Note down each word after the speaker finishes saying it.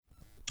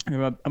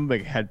I'm a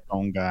big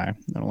headphone guy.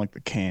 I don't like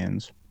the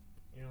cans.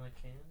 You don't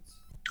like cans?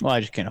 Well, I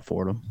just can't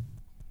afford them.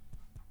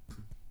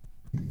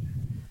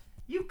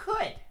 You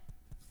could.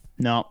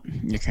 No,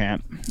 you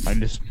can't. I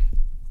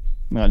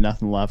got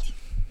nothing left.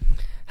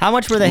 How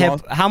much were the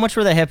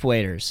hip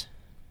waders?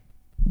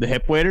 The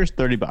hip waders,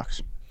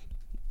 $30.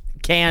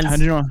 Cans How'd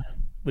you know?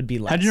 would be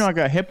less. How'd you know I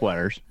got hip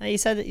waders? You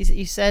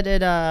said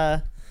it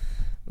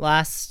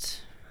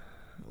last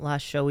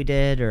show we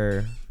did,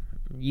 or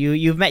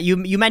you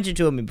mentioned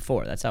to me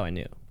before. That's how I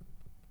knew.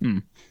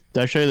 Did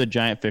I show you the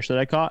giant fish that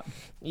I caught?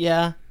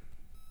 Yeah.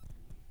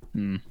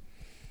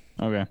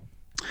 Okay.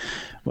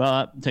 Well,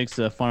 that takes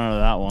the fun out of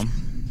that one.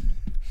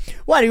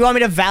 What, do you want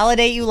me to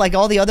validate you like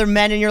all the other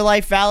men in your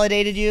life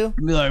validated you?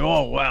 Be like,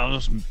 oh wow,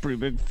 that's some pretty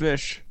big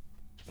fish.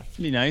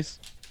 Be nice,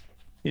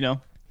 you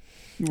know.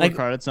 Work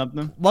hard at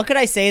something. What could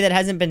I say that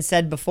hasn't been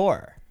said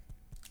before?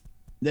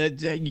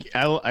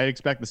 I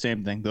expect the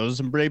same thing. Those are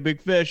some pretty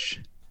big fish.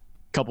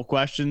 Couple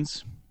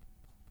questions.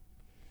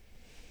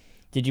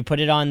 Did you put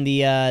it on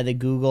the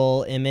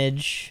Google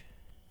image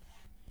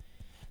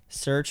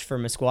search for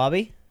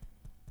Musquabi?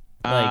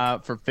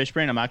 For fish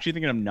brain, I'm actually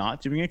thinking of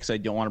not doing it because I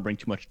don't want to bring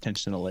too much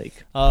attention to the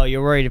lake. Oh,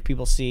 you're worried if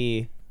people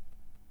see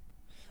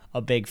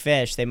a big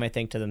fish, they might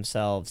think to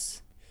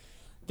themselves,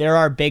 there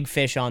are big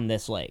fish on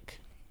this lake.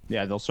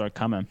 Yeah, they'll start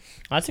coming.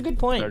 That's a good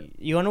point.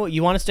 You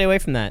want to stay away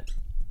from that.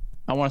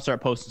 I want to start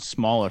posting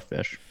smaller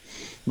fish,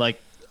 like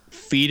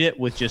feed it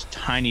with just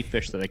tiny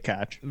fish that I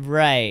catch.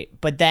 Right,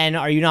 but then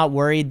are you not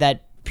worried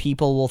that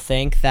people will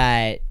think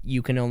that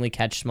you can only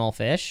catch small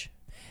fish?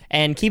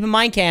 And keep in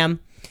mind, Cam,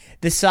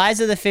 the size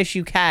of the fish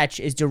you catch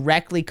is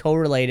directly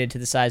correlated to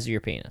the size of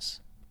your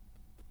penis.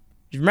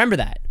 Just remember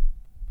that.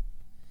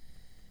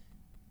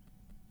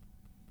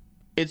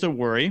 It's a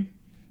worry.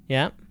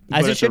 Yeah,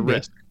 as it should be.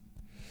 Risk.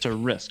 It's a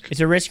risk.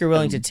 It's a risk you're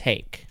willing to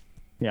take.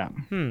 Yeah.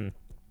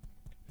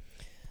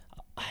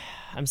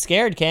 I'm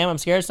scared, Cam. I'm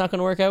scared it's not going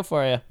to work out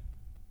for you.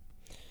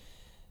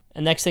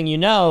 And next thing you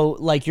know,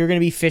 like, you're going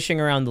to be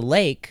fishing around the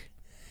lake,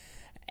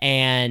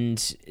 and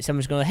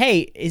someone's going,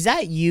 hey, is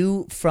that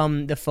you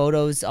from the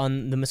photos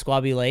on the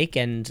Musquabi Lake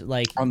and,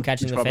 like,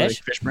 catching the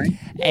fish?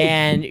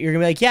 And you're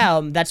going to be like, yeah,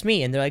 that's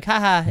me. And they're like,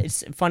 haha,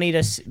 it's funny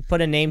to put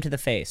a name to the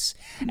face.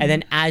 And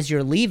then as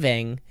you're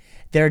leaving,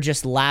 they're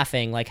just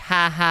laughing, like,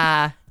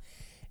 haha,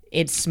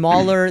 it's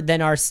smaller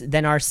than our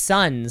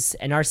son's,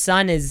 and our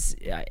son is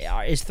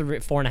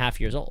 4.5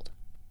 years old.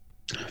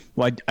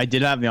 Well, I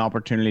did have the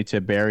opportunity to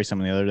bury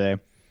someone the other day.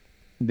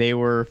 They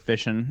were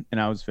fishing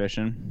and I was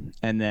fishing,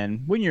 and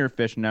then when you're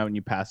fishing out and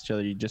you pass each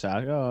other, you just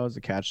ask, "Oh, it was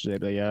a catch today?"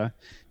 But yeah,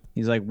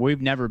 he's like,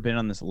 "We've never been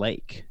on this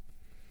lake.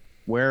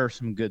 Where are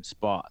some good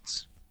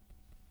spots?"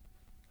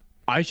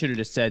 I should have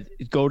just said,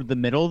 "Go to the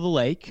middle of the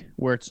lake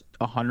where it's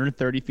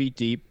 130 feet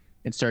deep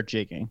and start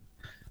jigging."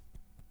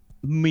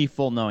 Me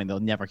full knowing they'll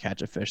never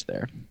catch a fish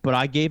there, but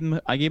I gave him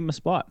a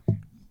spot.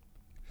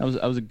 I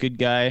was a good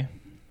guy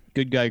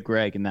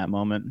Greg in that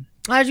moment.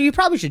 You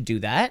probably should do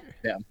that.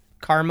 Yeah.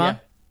 Karma.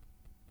 Yeah.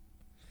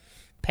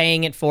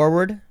 Paying it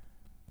forward.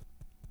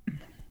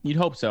 You'd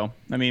hope so.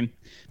 I mean,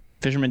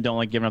 fishermen don't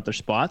like giving up their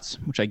spots,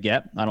 which I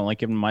get. I don't like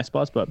giving my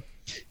spots, but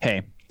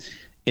hey,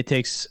 it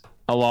takes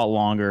a lot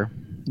longer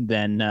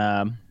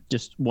than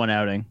just one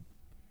outing.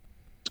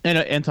 And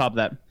on top of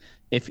that,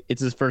 if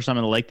it's his first time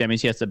in the lake, that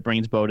means he has to bring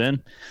his boat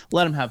in.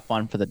 Let him have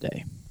fun for the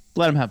day.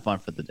 I don't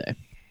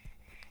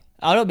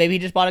know. Maybe he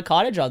just bought a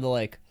cottage on the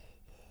lake.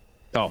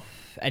 Oh,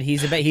 and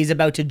he's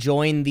about to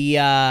join the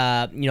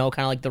kind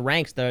of like the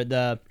ranks,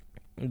 the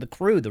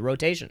crew, the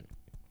rotation.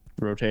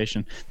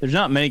 There's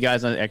not many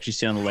guys I actually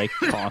see on the lake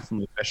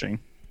constantly fishing.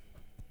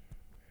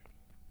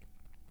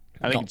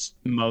 I think it's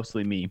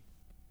mostly me.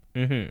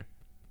 Mm-hmm.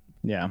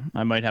 Yeah,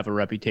 I might have a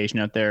reputation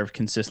out there of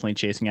consistently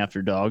chasing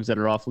after dogs that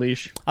are off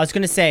leash. I was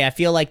gonna say, I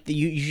feel like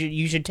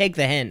you should take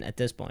the hint at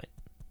this point.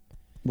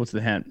 What's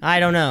the hint? I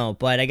don't know,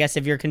 but I guess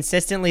if you're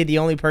consistently the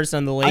only person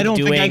on the lake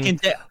doing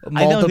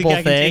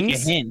multiple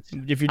things,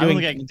 if you're doing, I don't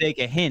think I can take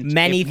a hint.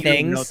 Many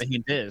things. Don't know what the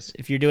hint is.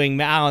 If you're doing,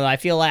 I don't know. I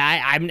feel like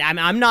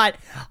I'm not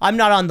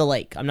on the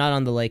lake. I'm not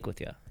on the lake with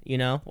you, you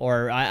know,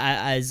 or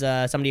as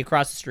somebody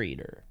across the street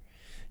or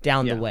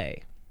down the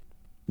way.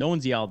 No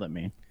one's yelled at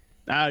me.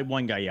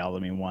 One guy yelled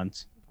at me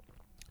once.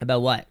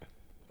 About what?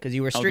 Because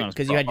you were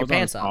because you had your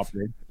pants off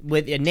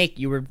with naked.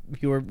 You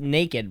were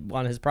naked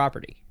on his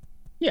property.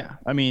 Yeah,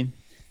 I mean.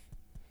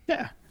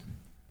 Yeah,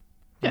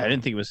 I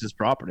didn't think it was his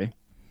property.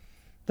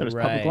 That was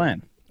public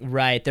land.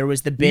 Right. There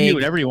was the big. You can do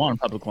whatever you want on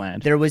public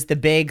land. There was the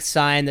big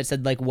sign that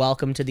said, like,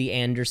 "Welcome to the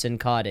Anderson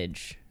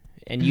Cottage,"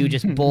 and you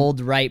just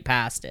bowled right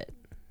past it.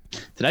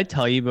 Did I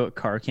tell you about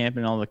car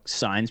camping and all the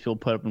signs people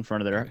put up in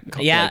front of their?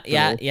 Yeah.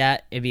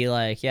 It'd be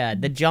like,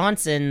 the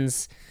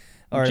Johnsons,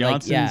 or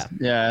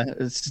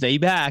stay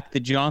back. The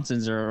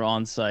Johnsons are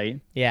on site.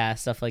 Yeah,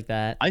 stuff like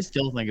that. I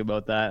still think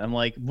about that. I'm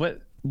like,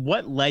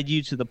 what led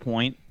you to the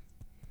point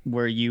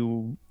where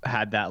you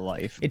had that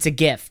life? It's a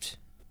gift.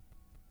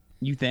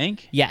 You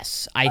think?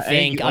 Yes, I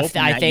think. You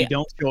open I that, think. you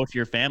don't show it to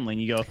your family,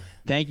 and you go,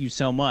 "Thank you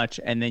so much,"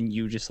 and then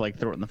you just like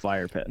throw it in the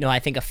fire pit. No, I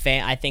think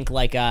I think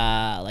like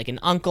an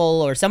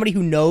uncle or somebody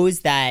who knows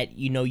that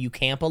you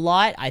camp a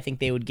lot. I think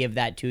they would give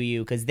that to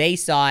you because they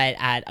saw it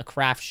at a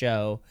craft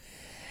show,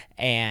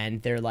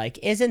 and they're like,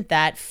 "Isn't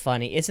that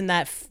funny? Isn't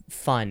that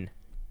fun?"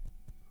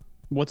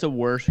 What's a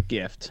worse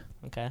gift?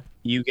 Okay.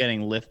 You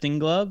getting lifting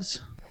gloves,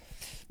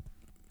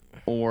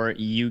 or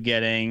you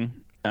getting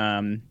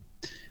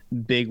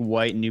big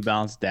white New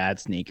Balance dad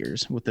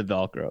sneakers with the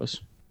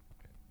Velcros?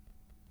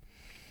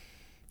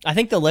 I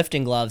think the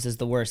lifting gloves is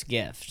the worst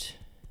gift.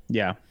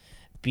 Yeah.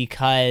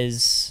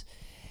 Because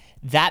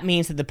that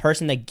means that the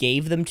person that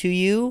gave them to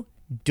you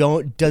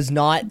does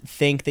not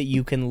think that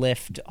you can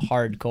lift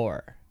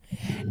hardcore.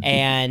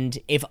 And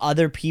if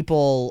other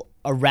people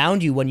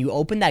around you, when you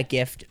open that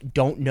gift,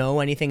 don't know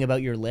anything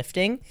about your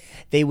lifting,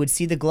 they would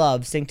see the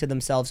gloves, think to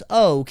themselves,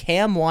 "Oh,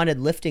 Cam wanted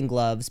lifting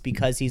gloves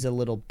because he's a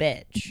little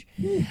bitch,"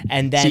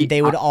 and then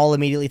they would all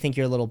immediately think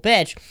you're a little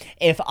bitch.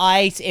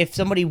 If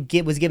somebody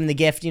was given the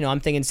gift, I'm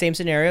thinking same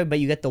scenario, but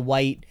you get the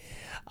white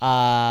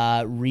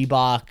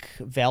Reebok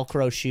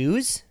Velcro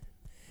shoes.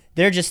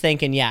 They're just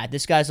thinking, yeah,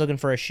 this guy's looking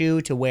for a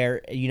shoe to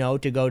wear,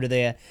 to go to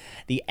the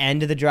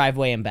end of the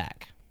driveway and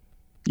back.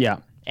 Yeah.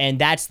 And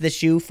that's the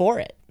shoe for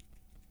it.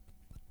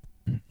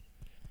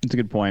 That's a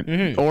good point.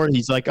 Mm-hmm. Or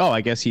he's like, oh, I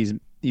guess he's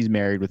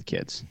married with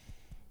kids.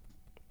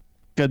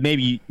 Because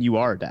maybe you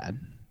are a dad,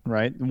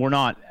 right? We're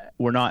not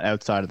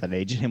outside of that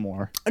age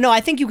anymore. No, I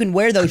think you can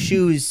wear those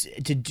shoes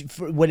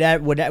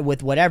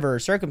with whatever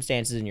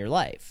circumstances in your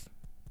life.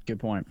 Good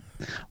point.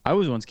 I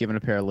was once given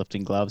a pair of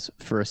lifting gloves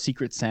for a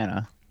Secret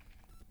Santa.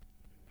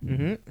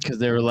 Because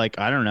they were like,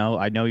 I don't know,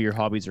 I know your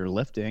hobbies are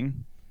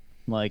lifting.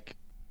 Like,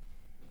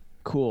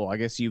 cool. I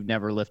guess you've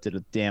never lifted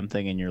a damn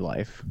thing in your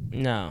life.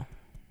 No.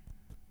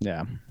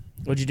 Yeah.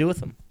 What'd you do with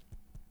them?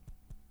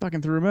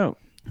 Fucking threw them out.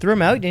 Threw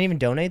them out? You didn't even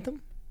donate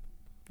them?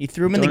 You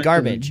threw them in the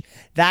garbage.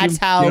 That's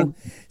how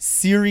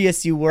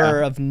serious you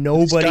were of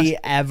nobody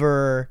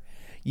ever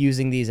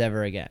using these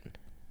ever again.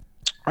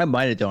 I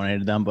might have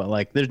donated them, but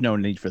like, there's no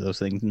need for those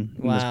things in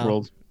this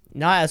world.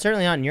 No,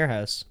 certainly not in your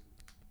house.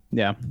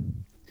 Yeah.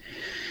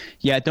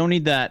 Yeah, don't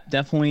need that.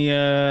 Definitely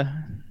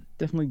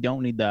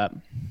don't need that.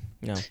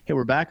 No. Hey,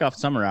 we're back off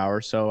summer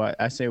hour, so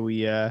I say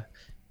we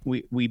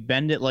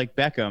bend it like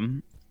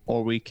Beckham,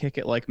 or we kick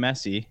it like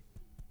Messi.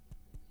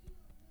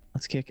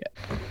 Let's kick it.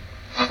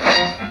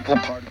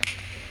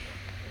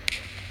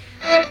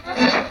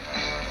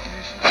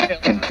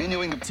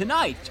 Continuing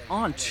tonight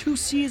on Two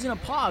C's in a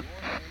Pod.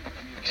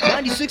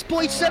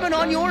 96.7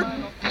 on your.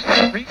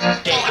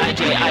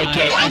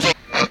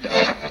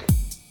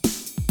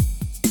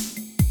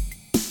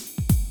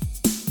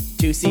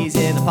 Two C's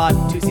in a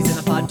pod, 2 C's in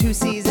a pod, 2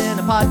 C's in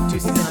a pod, 2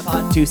 C's in a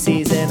pod, 2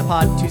 C's in a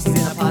pod, 2 C's in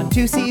a pod,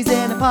 2 C's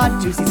in a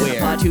pod, 2 C's in a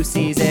pod, 2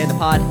 C's in a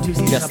pod, 2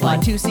 C's just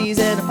like 2 C's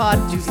in a pod,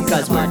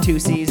 because we're 2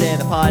 C's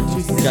in a pod,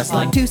 just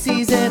like 2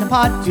 C's in a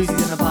pod, 2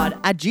 C's in a pod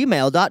at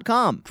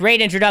gmail.com.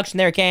 Great introduction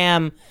there,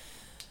 Cam.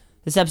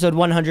 This is episode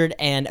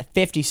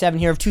 157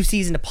 here of 2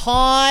 C's in a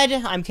pod.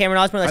 I'm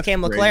Cameron Osborne. That's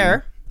Cam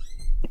LeClaire.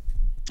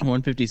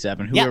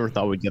 157. Whoever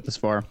thought we'd get this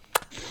far?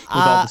 With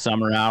all the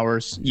summer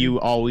hours, you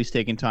always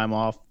taking time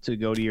off to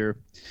go to your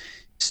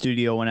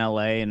studio in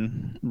LA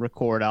and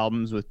record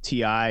albums with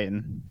T.I.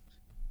 and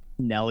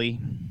Nelly.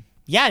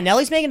 Yeah,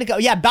 Nelly's making it go.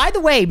 Yeah, by the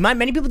way,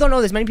 many people don't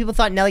know this. Many people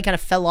thought Nelly kind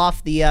of fell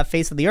off the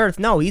face of the earth.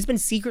 No, he's been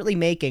secretly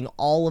making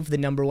all of the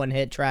 #1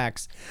 hit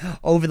tracks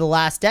over the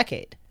last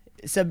decade.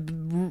 So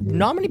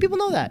not many people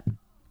know that.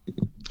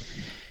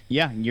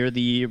 Yeah, you're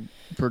the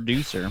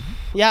producer.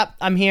 Yeah,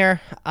 I'm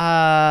here. Here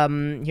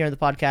on the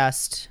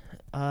podcast.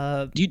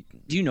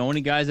 Do you know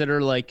any guys that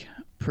are like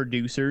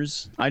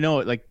producers? I know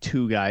like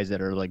 2 guys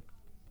that are like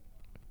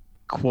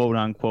quote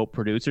unquote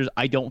producers.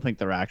 I don't think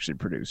they're actually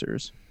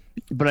producers,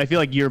 but I feel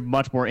like you're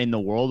much more in the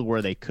world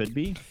where they could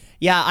be.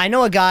 Yeah, I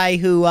know a guy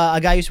who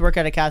used to work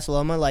out of Casa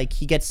Loma. Like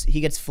he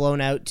gets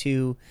flown out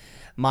to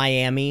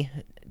Miami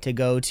to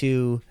go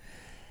to,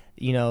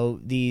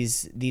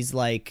 these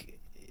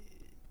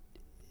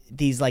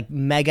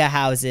mega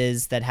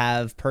houses that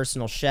have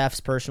personal chefs,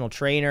 personal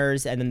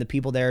trainers, and then the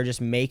people there are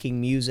just making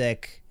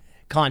music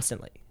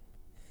constantly,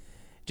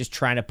 just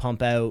trying to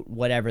pump out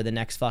whatever the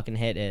next fucking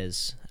hit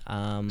is.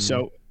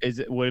 So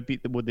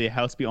would the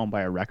house be owned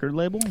by a record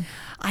label?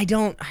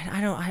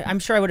 I'm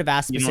sure I would have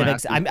asked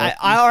specifics.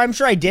 I'm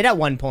sure I did at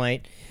one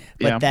point,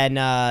 but then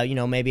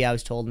maybe I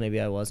was told, maybe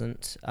I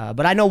wasn't.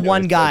 But I know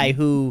one guy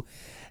who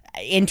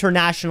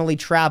internationally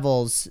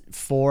travels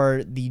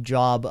for the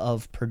job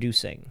of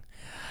producing.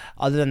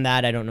 Other than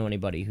that, I don't know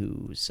anybody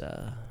who's.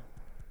 Do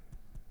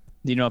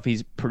you know if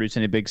he's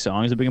producing any big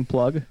songs? A big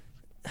plug.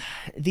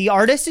 The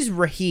artist is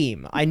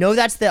Raheem. I know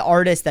that's the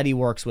artist that he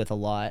works with a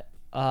lot.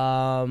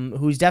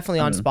 Who's definitely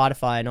on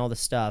Spotify and all the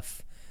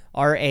stuff.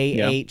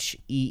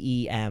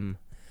 Raheem.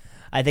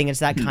 I think it's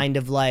that kind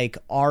of like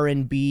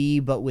R&B,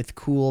 but with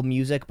cool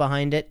music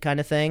behind it, kind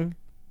of thing.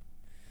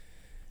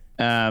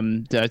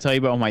 Did I tell you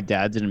about when my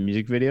dad's in a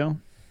music video?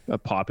 A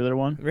popular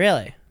one.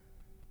 Really?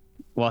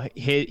 Well,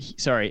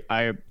 sorry,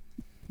 I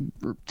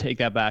take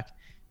that back.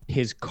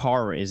 His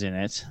car is in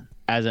it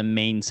as a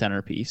main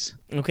centerpiece.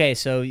 Okay,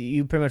 so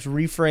you pretty much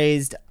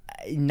rephrased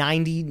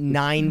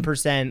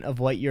 99% of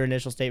what your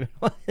initial statement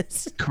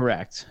was.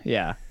 Correct.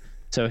 Yeah.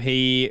 So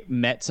he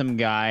met some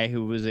guy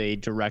who was a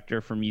director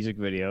for music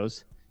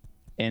videos,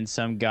 and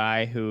some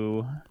guy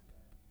who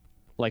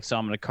like saw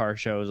him in a car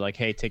show was like,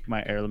 "Hey,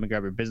 let me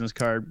grab your business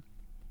card."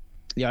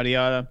 Yada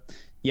yada.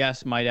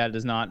 Yes, my dad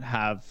does not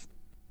have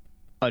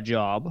a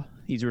job.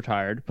 He's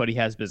retired, but he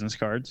has business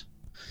cards.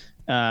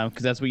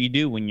 Because that's what you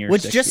do when you're.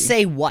 Which 60. just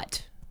say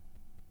what?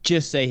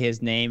 Just say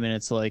his name, and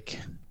it's like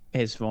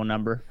his phone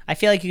number. I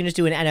feel like you can just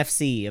do an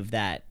NFC of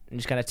that and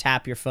just kind of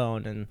tap your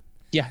phone and.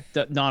 Yeah,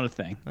 not a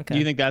thing. Okay. Do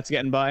you think that's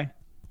getting by?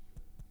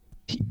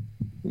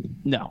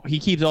 No, he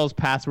keeps all his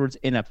passwords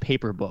in a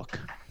paper book.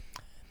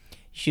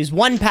 Choose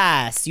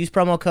OnePass. Use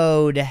promo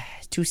code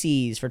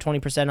 2Cs for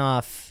 20%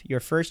 off your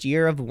first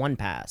year of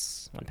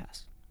OnePass.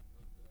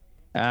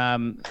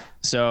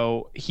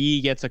 So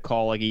he gets a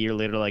call like a year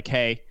later, like,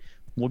 "Hey,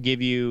 we'll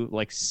give you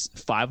like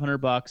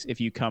 $500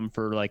 if you come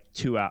for like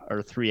 2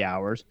 or 3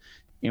 hours,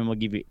 and we'll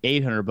give you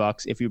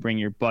 $800 if you bring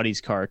your buddy's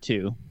car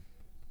too,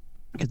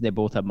 because they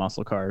both have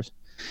muscle cars."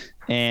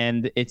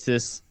 And it's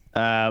this,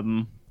 I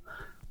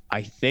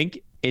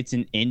think it's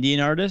an Indian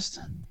artist,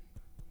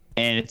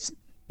 and it's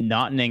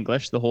not in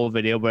English, the whole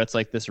video, but it's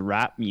like this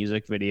rap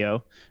music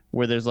video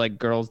where there's like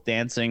girls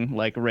dancing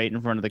like right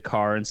in front of the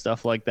car and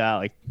stuff like that,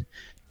 like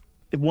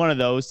one of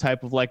those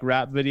type of like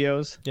rap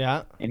videos.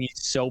 Yeah. And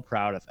he's so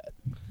proud of it.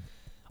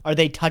 Are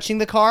they touching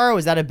the car, or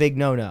was that a big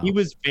no-no? He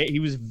was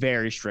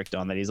very strict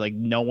on that. He's like,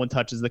 no one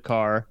touches the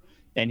car,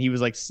 and he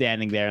was like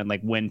standing there, and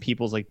like when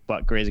people's like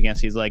butt graze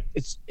against, he's like,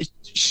 it's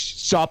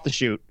stop the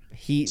shoot.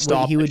 He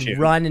would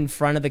run in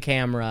front of the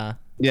camera.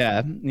 Yeah,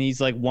 and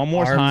he's like, one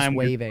more Arms time,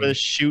 waving. the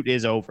shoot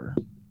is over.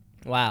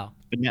 Wow.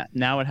 But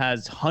now it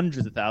has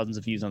hundreds of thousands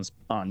of views on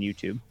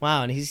YouTube.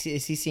 Wow, and is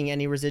he seeing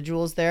any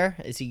residuals there?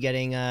 Is he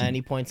getting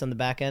any points on the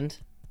back end?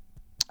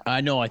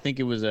 No, I think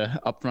it was a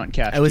upfront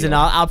cash. It was deal.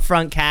 an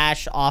upfront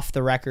cash off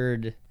the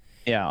record.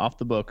 Yeah, off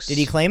the books. Did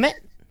he claim it?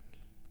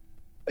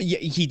 Yeah,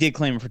 he did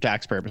claim it for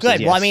tax purposes.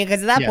 Good. Yes. Well, I mean,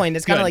 because at that point,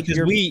 it's kind of like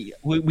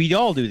we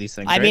all do these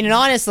things. I mean, and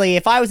honestly,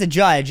 if I was a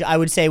judge, I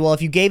would say, well,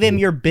 if you gave him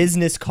your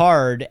business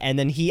card and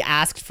then he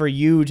asked for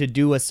you to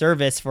do a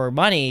service for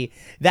money,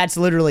 that's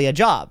literally a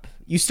job.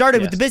 You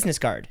started with the business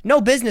card.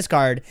 No business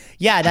card.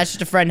 Yeah, that's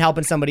just a friend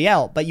helping somebody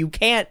out. But you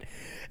can't.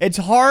 It's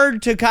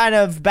hard to kind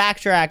of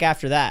backtrack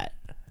after that.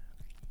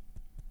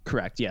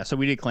 Correct. Yeah. So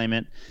we did claim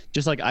it,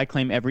 just like I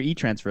claim every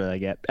e-transfer that I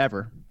get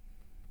ever.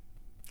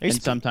 You're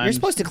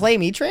supposed to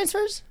claim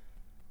e-transfers?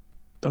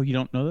 Oh, you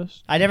don't know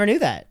this? I never knew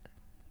that.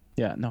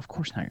 Yeah. No, of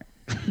course not.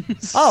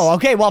 Oh,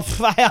 okay. Well,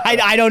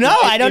 I don't know.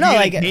 I don't know.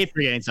 Like paid for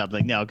getting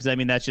something, no, because I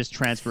mean that's just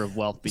transfer of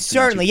wealth.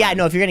 Certainly, yeah.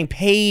 No, if you're getting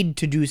paid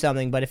to do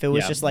something, but if it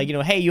was just like,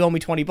 hey, you owe me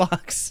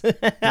 $20.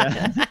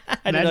 Yeah.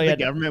 I didn't know the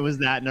government was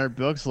that in our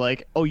books,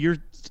 like, oh, you're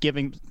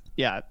giving,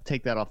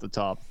 take that off the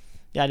top.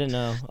 Yeah, I didn't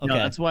know. Okay. No,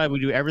 that's why we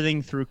do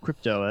everything through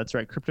crypto. That's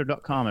right,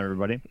 crypto.com,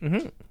 everybody.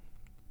 Mm-hmm.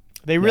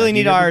 They really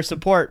need our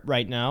support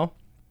right now.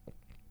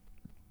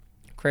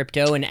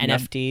 Crypto and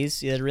NFTs.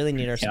 They really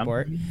need our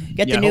support.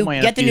 Get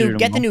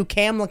the new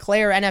Cam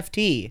LeClaire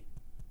NFT.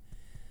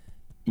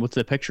 What's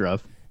the picture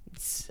of?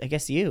 It's, I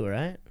guess you,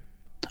 right?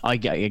 I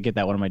get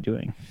that. What am I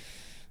doing?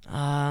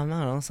 I don't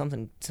know.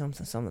 Something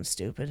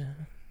stupid.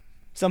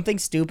 Something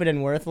stupid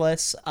and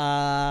worthless.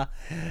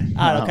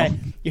 Okay.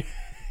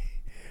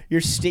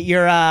 You're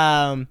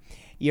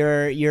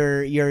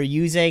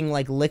using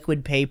like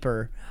liquid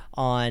paper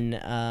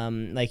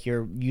on like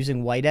you're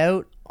using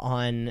whiteout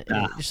on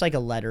just like a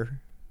letter.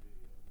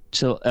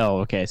 So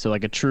okay, so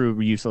like a true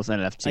useless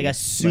NFT. Like a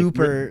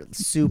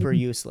super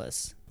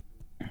useless.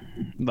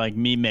 Like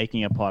me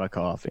making a pot of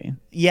coffee.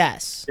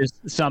 Yes.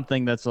 It's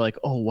something that's like,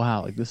 oh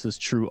wow, like this is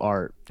true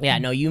art. Yeah,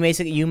 no, you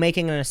making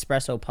an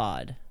espresso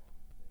pod.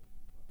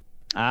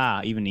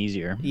 Even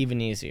easier. Even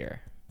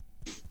easier.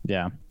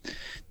 Yeah.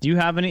 Do you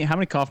have how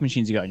many coffee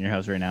machines you got in your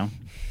house right now?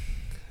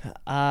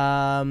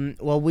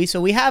 Well,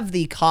 we have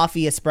the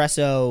coffee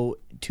espresso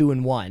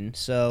 2-in-1.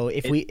 So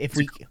if we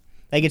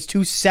like, it's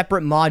two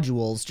separate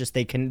modules, just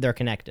they're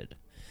connected.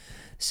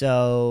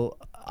 So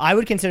I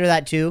would consider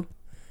that too,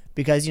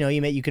 because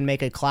you can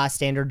make a class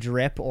standard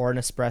drip or an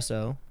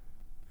espresso.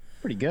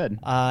 Pretty good.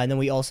 And then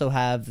we also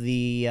have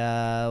the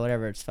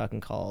whatever it's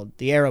fucking called,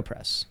 the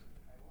AeroPress.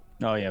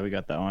 Oh yeah, we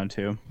got that one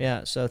too.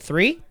 Yeah. So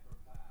 3.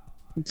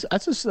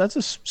 That's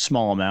a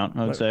small amount,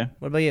 I would say.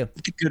 What about you?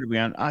 It could be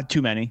on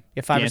too many.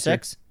 You have 5 or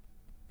 6?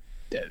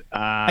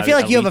 I feel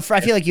like you have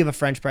a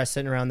French press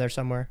sitting around there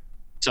somewhere.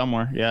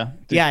 Somewhere, yeah.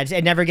 Yeah,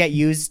 it never gets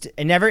used.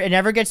 It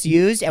never gets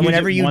used, and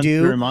whenever you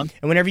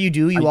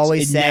do, you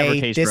always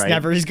say this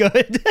never is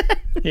good.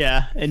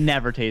 Yeah, it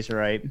never tastes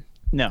right.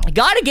 No.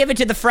 Gotta give it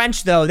to the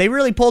French though. They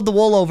really pulled the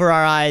wool over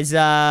our eyes,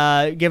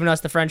 giving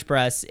us the French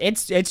press.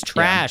 It's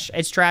trash. Yeah.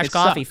 It's trash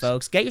coffee,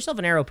 folks. Get yourself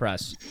an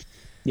AeroPress.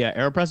 Yeah,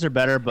 AeroPress are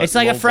better, but it's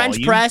like a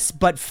French press,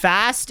 but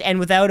fast and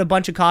without a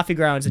bunch of coffee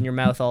grounds in your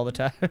mouth all the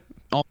time.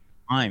 Oh,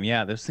 time.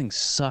 Yeah, those things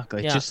suck.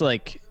 Like Yeah. just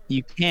like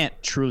you can't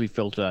truly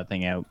filter that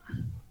thing out.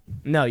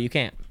 No, you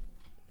can't.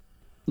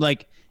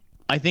 Like,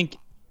 I think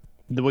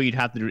the way you'd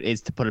have to do it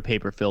is to put a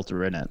paper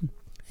filter in it,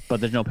 but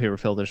there's no paper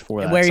filters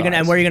for that. Where are you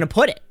gonna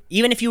put it?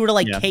 Even if you were to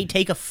like Yeah.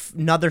 take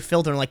another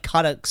filter and like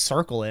cut a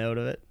circle out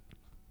of it.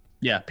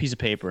 Yeah, piece of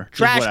paper. Just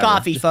Trash whatever.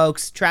 coffee,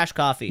 folks. Trash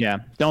coffee. Yeah,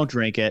 don't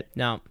drink it.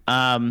 No.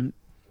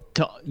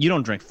 You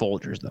don't drink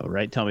Folgers though,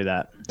 right? Tell me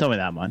that. Tell me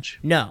that much.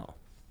 No.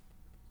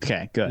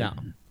 Okay, good. No.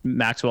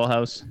 Maxwell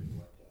House.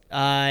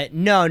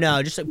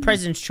 No. Just a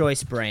President's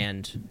Choice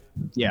brand.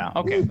 Yeah.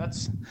 Okay,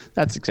 that's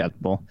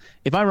acceptable.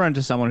 If I run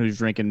into someone who's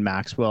drinking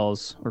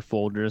Maxwell's or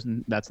Folgers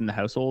and that's in the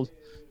household,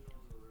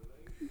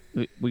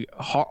 we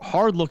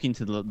hard looking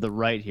to the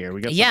right here.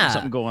 We got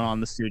something going on in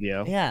the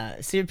studio. Yeah.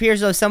 So it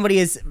appears as though somebody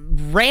is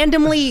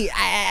randomly,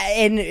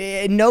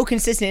 in no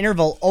consistent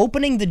interval,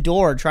 opening the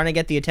door, trying to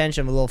get the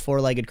attention of a little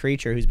four-legged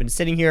creature who's been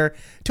sitting here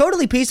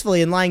totally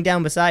peacefully and lying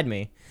down beside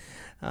me.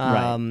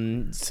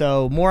 Right.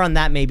 So more on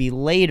that maybe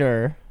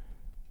later.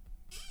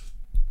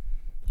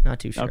 Not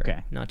too sure.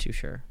 Okay. Not too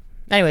sure.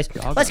 Anyways,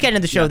 let's get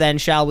into the show then,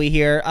 shall we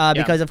here?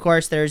 Because, of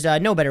course, there's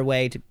no better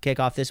way to kick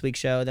off this week's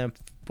show than, of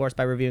course,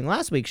 by reviewing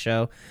last week's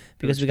show,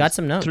 because we got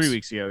some notes. 3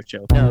 weeks ago,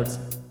 Joe. Notes.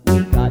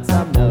 We got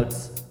some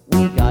notes.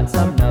 We got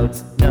some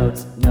notes.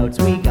 Notes.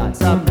 We got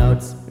some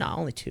notes. No,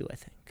 only 2, I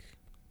think.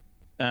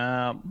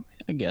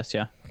 I guess,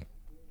 yeah.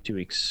 2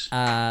 weeks.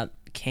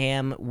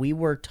 Cam, we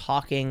were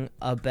talking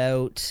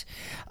about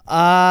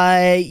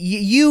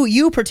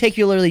you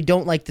particularly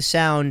don't like the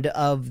sound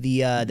of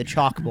the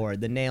chalkboard,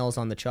 the nails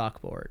on the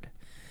chalkboard.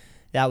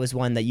 That was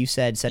one that you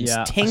said sends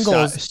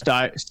tingles.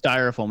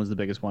 Styrofoam is the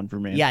biggest one for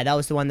me. Yeah, that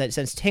was the one that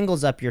sends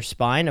tingles up your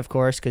spine, of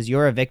course, because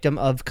you're a victim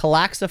of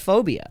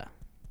calaxophobia.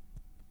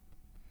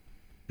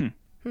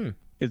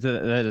 Is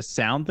that a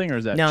sound thing or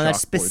is that No,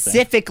 that's chalkboard thing?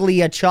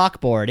 specifically a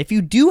chalkboard. If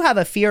you do have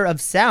a fear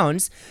of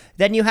sounds,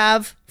 then you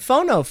have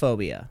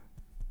phonophobia.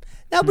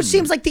 That which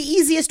seems like the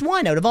easiest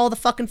one out of all the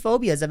fucking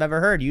phobias I've ever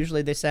heard.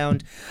 Usually they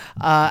sound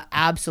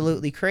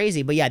absolutely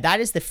crazy. But yeah, that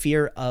is the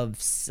fear of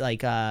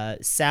like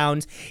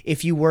sounds.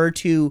 If you were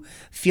to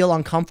feel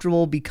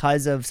uncomfortable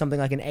because of something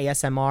like an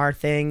ASMR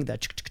thing,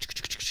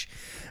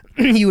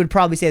 you would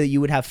probably say that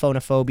you would have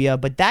phonophobia.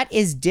 But that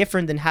is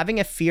different than having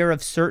a fear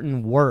of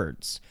certain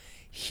words.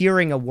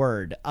 Hearing a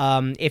word.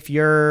 If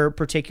you're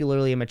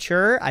particularly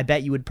immature, I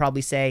bet you would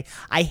probably say,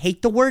 I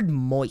hate the word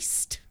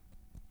moist.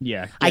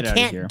 Yeah, I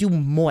can't do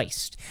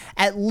moist.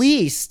 At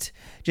least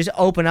just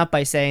open up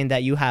by saying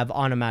that you have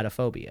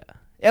onomatophobia.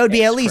 It would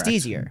be at least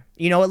easier.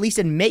 At least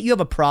admit you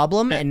have a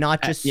problem and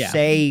not just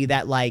say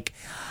that, like,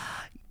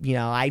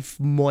 I'm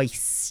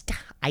moist.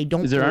 I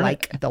don't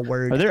like the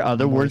word. Are there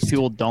other moist. words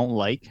people don't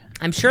like?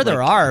 I'm sure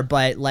there are,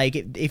 but like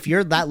if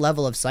you're that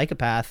level of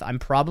psychopath, I'm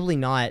probably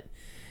not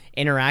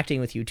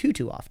interacting with you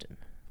too often.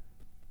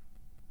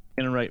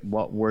 I'm gonna write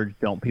what words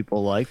don't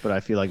people like, but I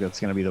feel like that's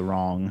gonna be the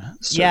wrong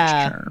search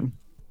term.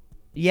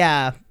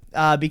 Yeah,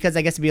 because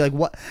I guess it'd be like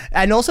what,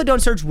 and also don't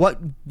search what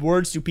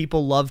words do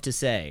people love to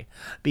say,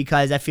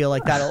 because I feel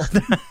like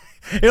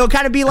it'll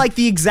kind of be like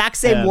the exact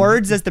same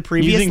words as the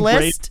previous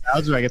list.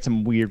 Browser, I get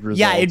some weird results.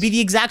 Yeah, it'd be the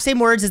exact same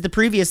words as the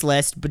previous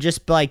list, but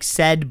just like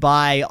said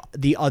by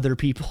the other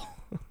people.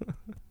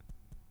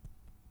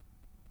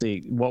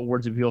 See, what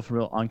words do people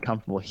feel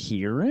uncomfortable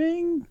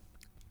hearing?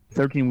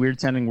 13 weird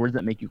sounding words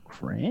that make you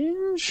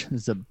cringe.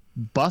 This is a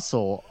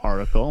Bustle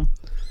article.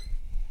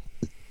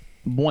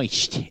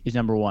 Moist is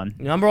number 1.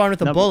 Number 1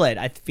 with a bullet,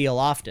 I feel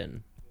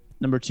often.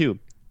 Number 2,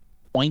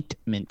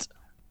 ointment.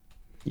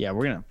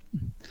 Yeah,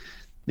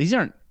 these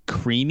aren't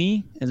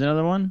creamy is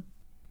another one.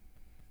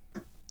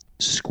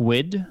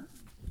 Squid.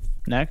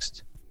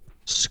 Next.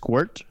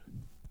 Squirt.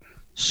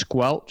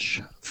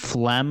 Squelch.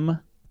 Phlegm.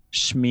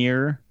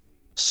 Smear.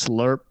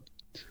 Slurp.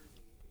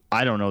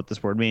 I don't know what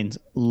this word means.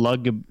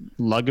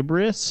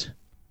 Lugubrious.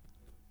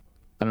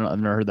 I don't know. I've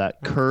never heard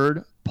that.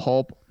 Curd.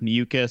 Pulp.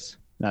 Mucus.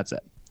 That's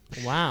it.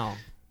 Wow.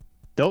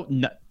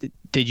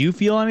 Did you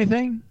feel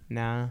anything?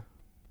 Nah.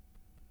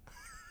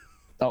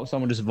 Oh,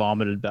 someone just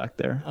vomited back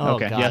there. Oh,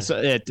 okay. God. Yeah,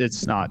 so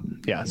it's not.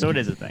 Yeah, so it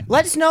is a thing.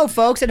 Let us know,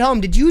 folks at home.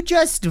 Did you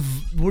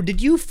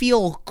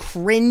feel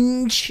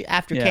cringe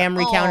after Cam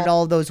recounted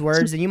all of those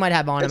words? And you might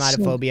have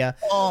onomatophobia.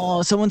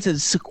 Someone said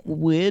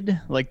squid.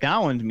 Like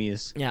that one to me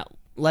is. Yeah.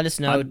 Let us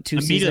know.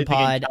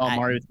 Twoceesinapod.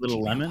 Calamari with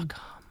little lemon.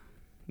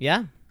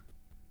 Yeah.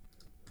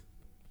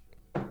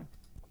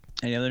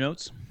 Any other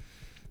notes?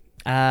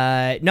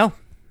 No.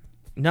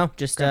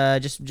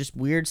 Just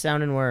weird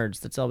sounding words.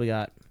 That's all we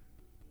got.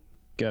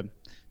 Good.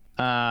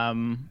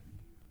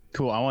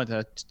 Cool. I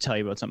wanted to tell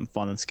you about something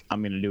fun that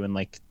I'm going to do in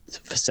like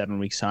 7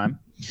 weeks time,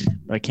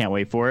 but I can't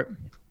wait for it.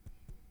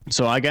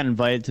 So I got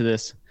invited to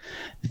this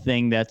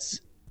thing that's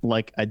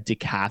like a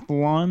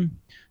decathlon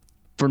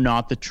for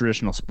not the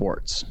traditional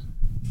sports.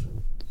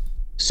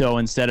 So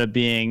instead of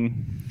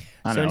being,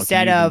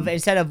 instead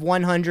of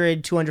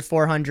 100, 200,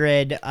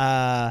 400,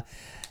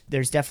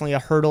 there's definitely a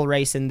hurdle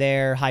race in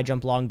there, high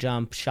jump, long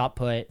jump, shot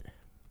put.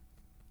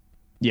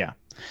 Yeah.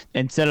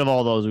 Instead of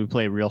all those, we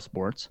play real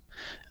sports.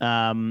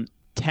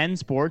 10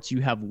 sports,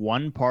 you have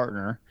one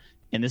partner,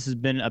 and this has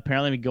been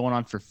apparently going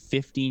on for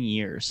 15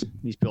 years.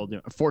 These people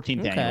do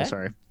 14th annual,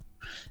 sorry.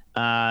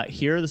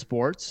 Here are the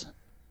sports.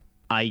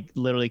 I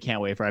literally can't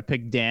wait for it. I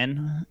picked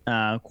Dan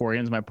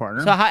Corrigan's my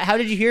partner. So how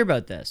did you hear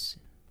about this?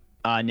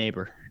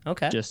 Neighbor.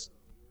 Okay. Just,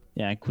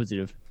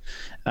 inquisitive.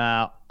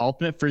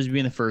 Ultimate Frisbee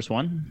in the first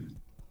one.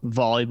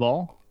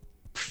 Volleyball,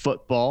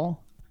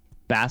 football,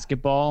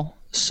 basketball,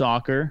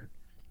 soccer,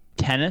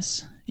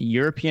 tennis,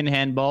 European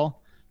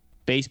handball,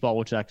 baseball,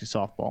 which is actually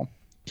softball,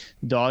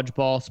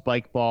 dodgeball,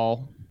 spike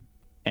ball,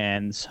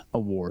 and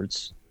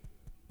awards.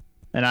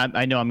 And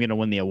I know I'm going to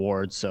win the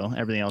awards, so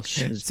everything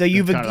else is so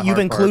you've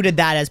included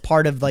that as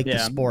part of like the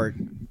sport.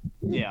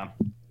 Yeah.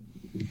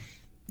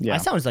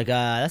 That sounds like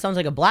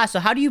a blast. So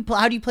how do you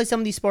play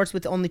some of these sports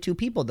with only 2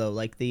 people though,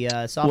 like the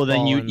softball? Well,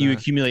 then you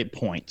accumulate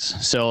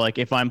points. So like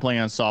if I'm playing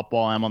on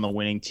softball, I'm on the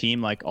winning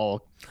team. Like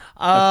I'll.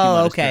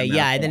 Oh, okay,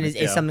 yeah. Then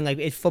it's something like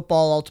it's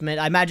football ultimate.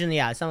 I imagine,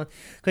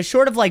 because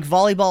short of like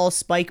volleyball,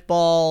 spike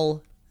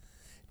ball,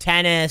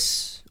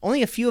 tennis,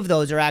 only a few of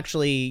those are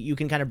actually you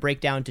can kind of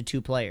break down to 2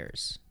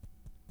 players.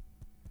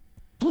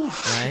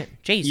 Right?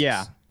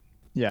 Jesus.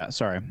 Yeah,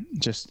 sorry.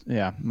 Just,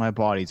 my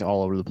body's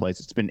all over the place.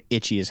 It's been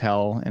itchy as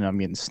hell, and I'm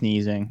getting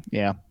sneezing.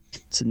 Yeah.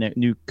 It's a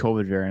new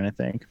COVID variant, I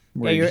think.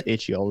 Where you're just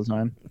itchy all the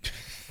time.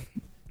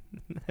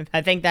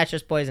 I think that's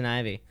just poison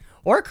ivy.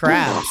 Or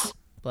crabs.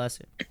 Bless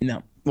you.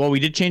 No. Well, we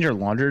did change our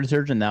laundry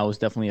detergent. That was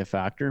definitely a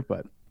factor,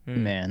 but,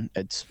 man,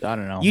 it's, I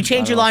don't know. You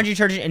changed your laundry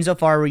detergent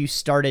insofar where you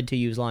started to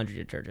use laundry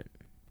detergent.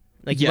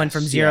 Like you went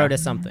from 0 to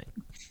something.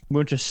 We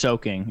went just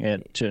soaking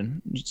it to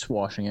just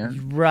washing it.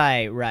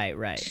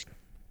 Right.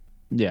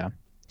 Yeah.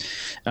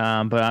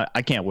 But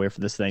I can't wait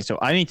for this thing. So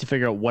I need to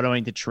figure out what I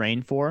need to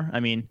train for. I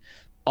mean,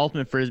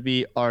 Ultimate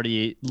Frisbee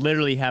already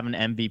literally have an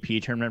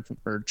MVP tournament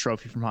or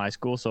trophy from high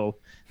school, so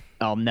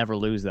I'll never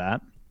lose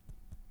that.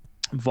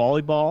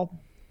 Volleyball,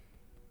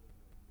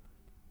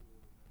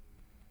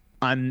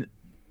 I'm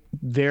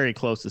very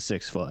close to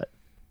 6 foot.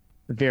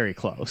 Very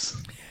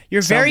close.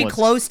 You're very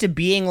close to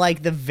being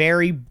like the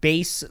very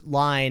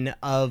baseline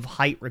of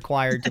height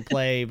required to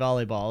play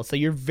volleyball. So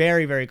you're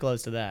very, very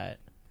close to that.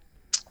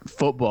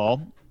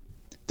 Football.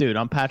 Dude,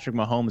 I'm Patrick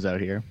Mahomes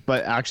out here.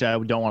 But actually, I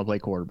don't want to play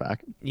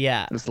quarterback.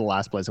 Yeah. That's the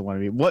last place I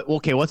want to be.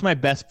 What's my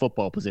best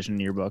football position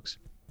in your books?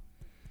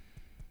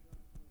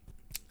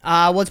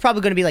 Well, it's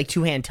probably going to be like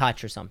 2-hand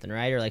touch or something,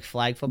 right? Or like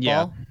flag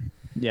football.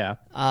 Yeah.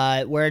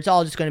 Where it's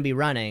all just going to be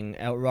running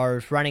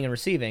and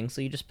receiving.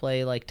 So you just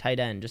play like tight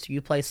end. Just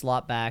you play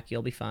slot back,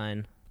 you'll be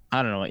fine.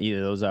 I don't know what either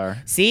of those are.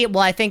 See,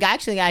 well, I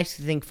actually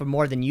think for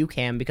more than you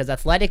can, because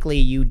athletically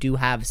you do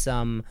have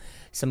some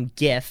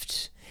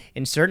gift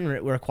in certain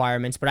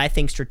requirements, but I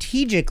think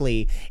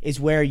strategically is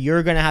where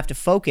you're going to have to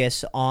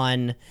focus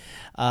on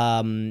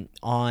how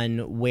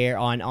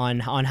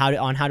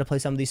to play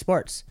some of these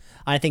sports.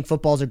 I think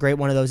football's a great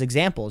one of those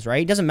examples,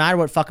 right? It doesn't matter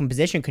what fucking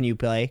position can you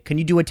play. Can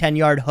you do a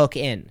 10-yard hook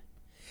in?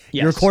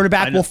 Yes, your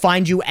quarterback will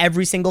find you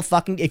every single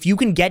fucking... If you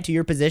can get to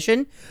your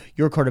position,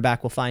 your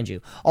quarterback will find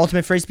you.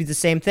 Ultimate Frisbee's the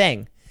same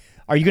thing.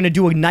 Are you going to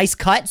do a nice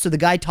cut so the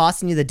guy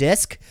tossing you the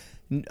disc,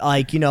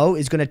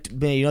 is going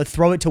to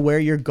throw it to where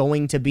you're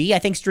going to be? I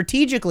think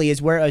strategically is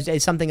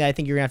something that I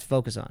think you're going to have to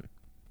focus on.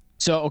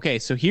 So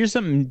here's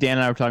something Dan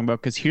and I were talking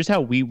about, because here's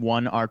how we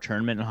won our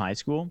tournament in high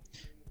school.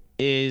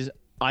 I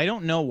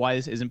don't know why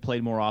this isn't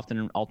played more often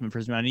in Ultimate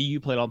Frisbee. I know you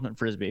played Ultimate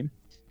Frisbee.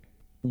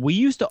 We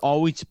used to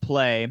always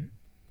play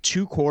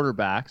 2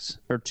 quarterbacks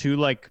or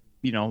 2 a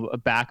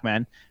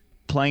backman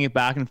playing it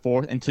back and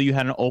forth until you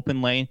had an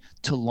open lane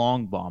to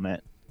long bomb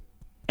it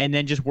and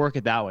then just work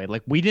it that way.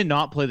 Like, we did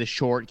not play the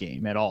short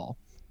game at all,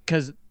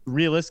 because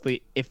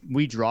realistically, if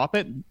we drop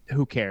it,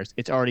 who cares?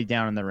 It's already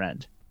down in their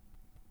end.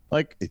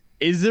 Like,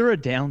 is there a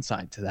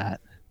downside to that?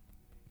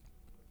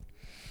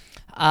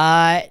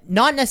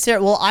 Not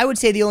necessarily. Well, I would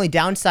say the only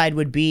downside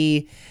would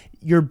be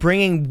you're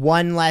bringing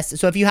one less.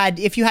 So if you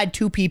had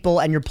 2 people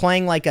and you're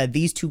playing like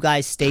these 2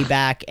 guys stay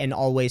back and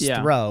always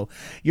throw,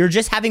 you're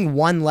just having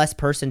one less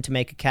person to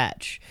make a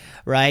catch,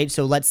 right?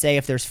 So let's say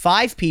if there's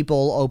 5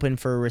 people open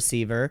for a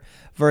receiver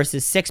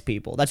versus 6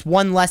 people, that's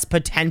one less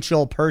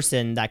potential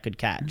person that could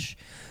catch.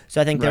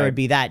 So I think there would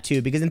be that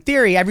too, because in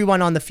theory,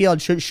 everyone on the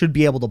field should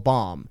be able to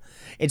bomb.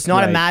 It's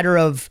not a matter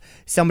of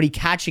somebody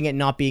catching it and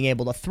not being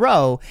able to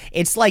throw.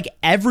 It's like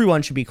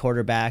everyone should be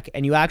quarterback,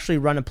 and you actually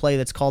run a play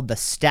that's called the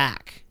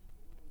stack.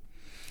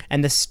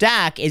 And the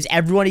stack is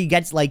everybody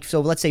gets so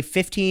let's say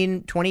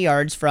 15, 20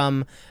 yards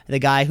from the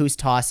guy who's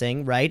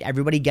tossing, right?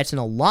 Everybody gets in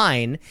a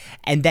line,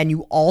 and then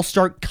you all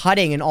start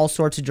cutting in all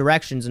sorts of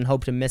directions and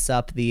hope to mess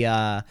up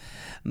the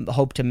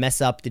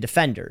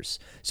defenders.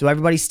 So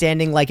everybody's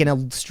standing like in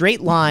a straight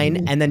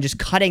line and then just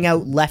cutting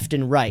out left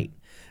and right.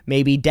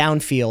 Maybe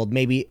downfield,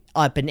 maybe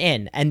up and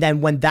in. And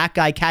then when that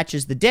guy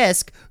catches the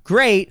disc,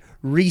 great,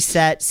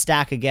 reset,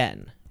 stack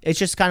again. It's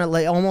just kind of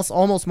like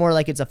almost more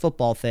like it's a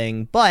football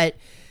thing, but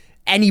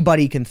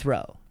anybody can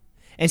throw.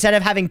 Instead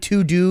of having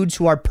two dudes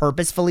who are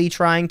purposefully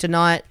trying to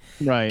not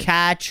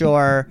catch,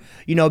 or,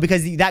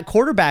 because that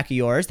quarterback of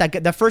yours,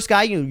 the first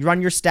guy, you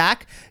run your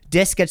stack,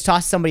 disc gets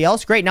tossed to somebody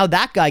else, great, now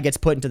that guy gets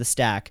put into the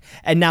stack,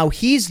 and now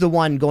he's the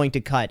one going to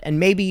cut. And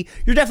maybe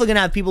you're definitely going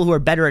to have people who are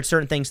better at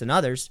certain things than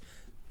others,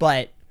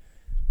 but,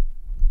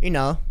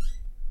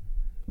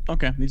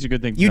 Okay, these are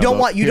good things. You don't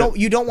want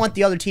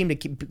the other team to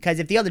keep, because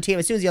if the other team,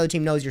 as soon as the other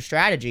team knows your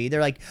strategy,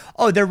 they're like,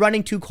 oh, they're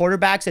running two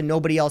quarterbacks and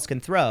nobody else can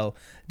throw.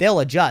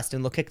 They'll adjust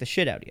and they'll kick the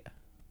shit out of you.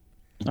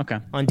 Okay.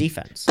 On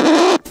defense.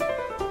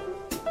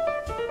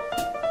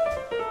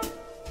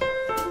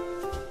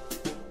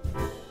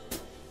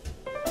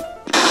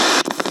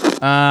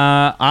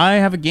 I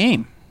have a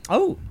game.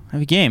 Oh, I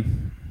have a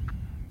game.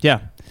 Yeah.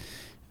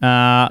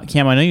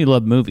 Cam, I know you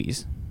love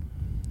movies.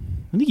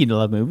 I think you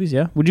love movies,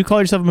 yeah? Would you call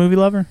yourself a movie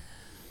lover?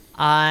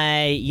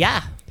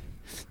 Yeah.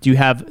 Do you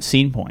have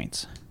scene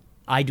points?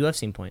 I do have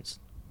scene points.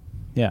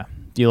 Yeah.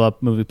 Do you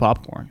love movie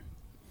popcorn?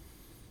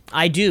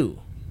 I do.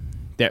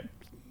 There.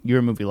 You're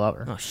a movie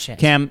lover. Oh, shit.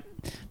 Cam,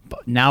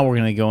 now we're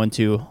going to go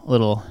into a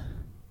little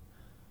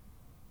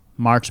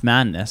March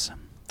Madness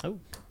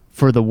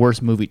for the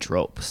worst movie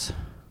tropes.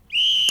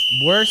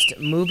 Worst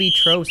movie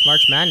tropes,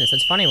 March Madness.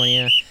 That's funny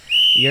when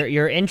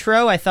your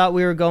intro, I thought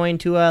we were going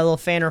to a little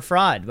fan or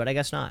fraud, but I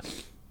guess not.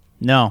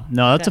 No,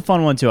 that's a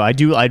fun one too. I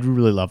do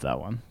really love that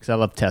one because I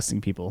love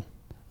testing people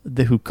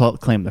who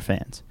claim they're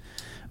fans.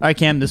 All right,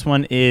 Cam, this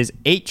one is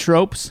 8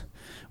 tropes,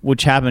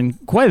 which happen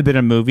quite a bit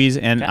in movies,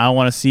 and I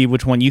want to see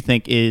which one you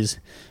think is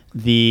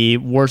the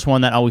worst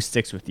one that always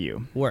sticks with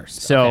you.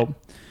 Worst. So,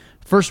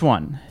 first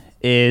one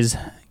is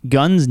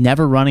guns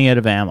never running out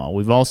of ammo.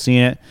 We've all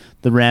seen it.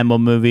 The Rambo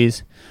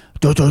movies.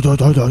 That.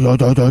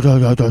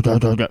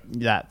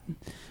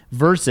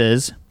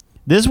 Versus,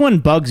 this one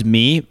bugs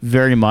me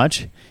very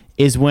much,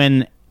 is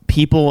when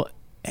people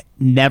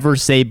never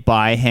say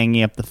bye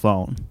hanging up the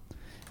phone.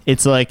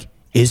 It's like,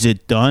 is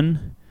it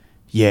done?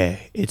 Yeah,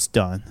 it's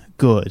done.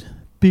 Good.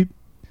 Beep.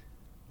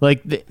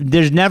 Like,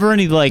 there's never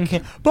any,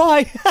 like...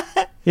 Bye.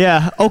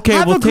 Yeah, okay.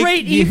 Have a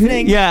great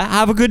evening. Yeah,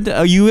 have a good...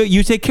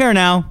 you take care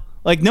now.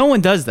 Like, no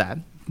one does that.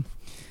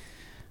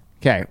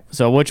 Okay,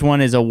 so which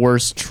one is a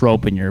worse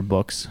trope in your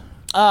books?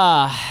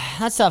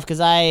 That's tough because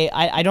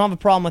I don't have a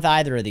problem with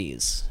either of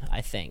these,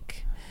 I think.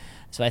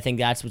 So I think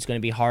that's what's going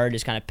to be hard,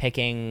 is kind of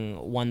picking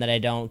one that I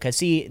don't. Because,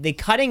 see, the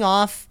cutting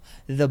off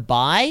the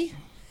bye,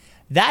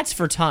 that's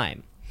for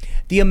time.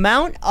 The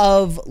amount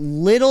of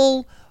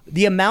 1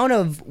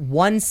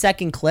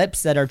 second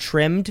clips that are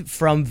trimmed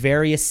from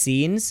various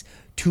scenes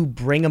to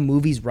bring a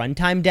movie's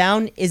runtime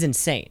down is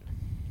insane.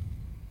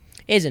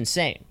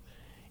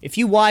 If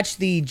you watch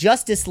the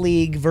Justice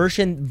League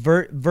version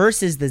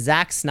versus the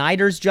Zack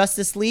Snyder's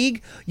Justice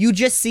League, you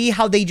just see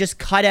how they just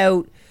cut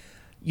out,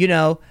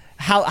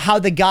 how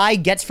the guy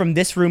gets from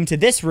this room to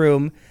this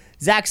room.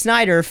 Zack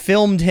Snyder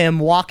filmed him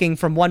walking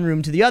from one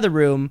room to the other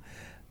room,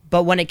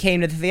 but when it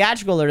came to the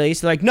theatrical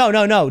release, they're like,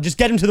 no, just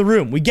get him to the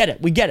room. We get it.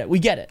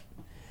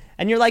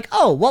 And you're like,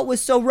 oh, what was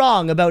so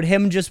wrong about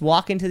him just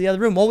walking to the other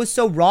room? What was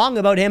so wrong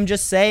about him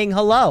just saying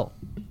hello?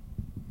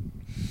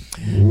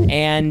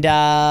 And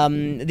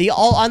the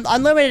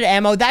unlimited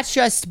ammo, that's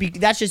just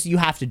you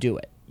have to do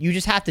it. You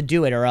just have to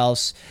do it, or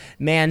else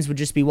mans would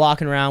just be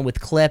walking around with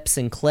clips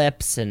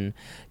and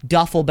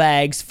duffel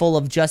bags full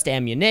of just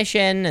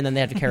ammunition, and then they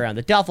have to carry around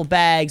the duffel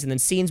bags, and then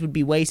scenes would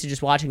be wasted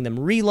just watching them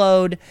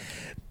reload.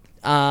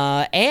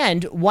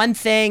 And one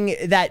thing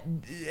that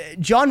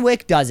John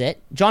Wick does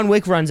it. John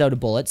Wick runs out of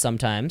bullets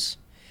sometimes.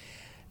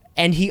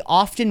 And he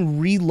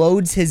often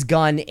reloads his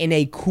gun in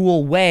a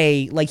cool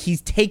way. Like, he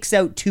takes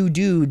out 2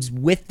 dudes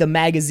with the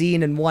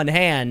magazine in one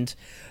hand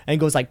and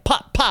goes like,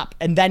 pop, pop,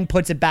 and then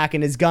puts it back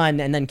in his gun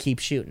and then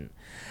keeps shooting.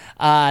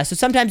 So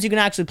sometimes you can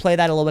actually play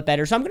that a little bit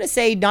better. So I'm going to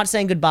say not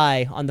saying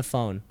goodbye on the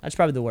phone. That's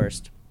probably the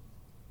worst.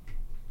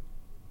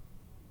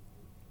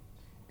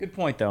 Good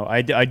point, though.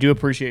 I do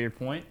appreciate your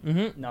point.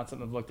 Mm-hmm. Not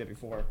something I've looked at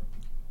before.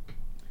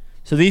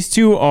 So these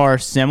two are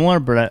similar,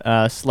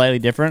 but slightly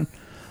different.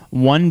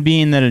 One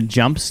being that a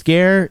jump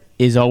scare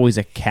is always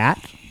a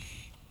cat.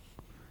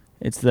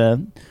 It's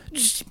the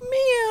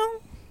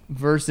meow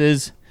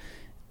versus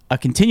a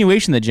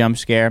continuation of the jump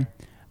scare,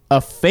 a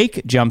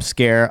fake jump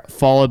scare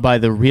followed by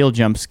the real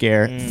jump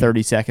scare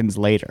 30 seconds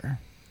later.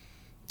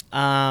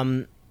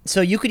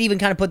 So you could even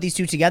kind of put these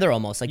two together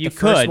almost. Like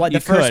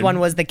the first one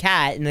was the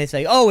cat, and they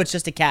say, "Oh, it's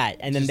just a cat,"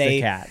 and then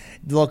they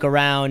look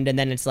around, and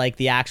then it's like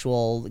the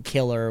actual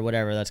killer or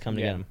whatever that's come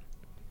to get him.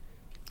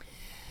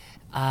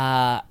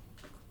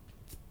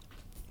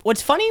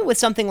 What's funny with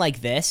something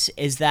like this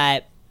is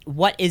that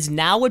what is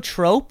now a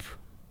trope,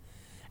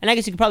 and I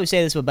guess you could probably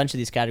say this with a bunch of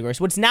these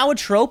categories, what's now a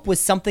trope was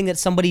something that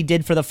somebody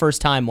did for the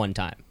first time one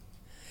time.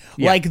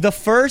 Yeah. Like the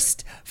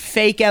first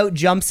fake out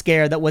jump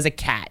scare that was a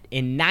cat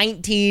in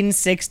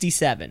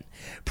 1967.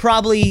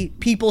 Probably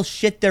people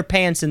shit their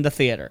pants in the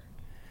theater.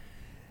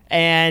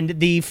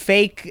 And the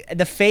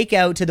fake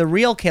out to the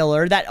real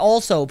killer, that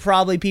also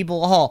probably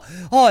people,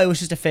 oh, it was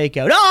just a fake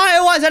out. Oh,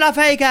 it wasn't a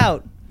fake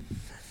out.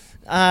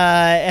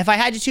 If I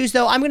had to choose,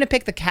 though, I'm going to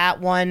pick the cat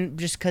one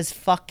just because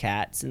fuck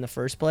cats in the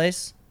first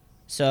place.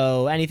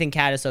 So anything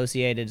cat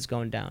associated is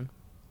going down.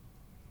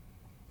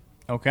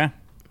 Okay.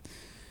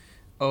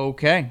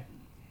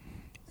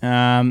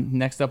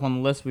 Next up on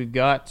the list, we've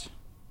got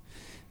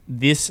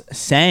this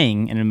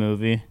saying in a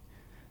movie.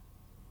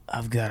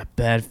 I've got a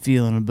bad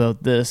feeling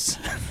about this.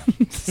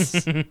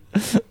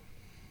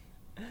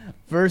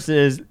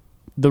 Versus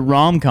the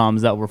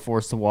rom-coms that we're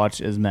forced to watch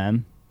as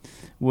men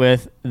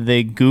with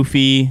the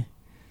goofy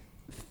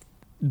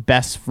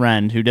best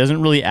friend who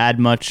doesn't really add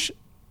much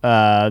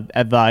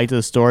value to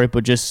the story,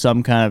 but just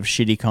some kind of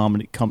shitty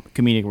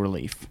comedic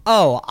relief.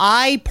 Oh,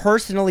 I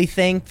personally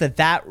think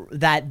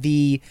that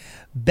the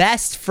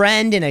best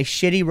friend in a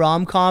shitty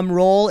rom-com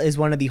role is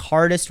one of the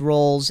hardest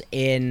roles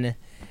in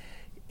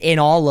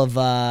all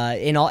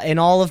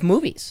of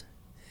movies,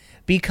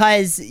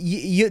 because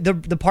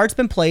the part's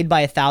been played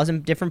by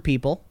 1,000 different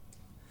people.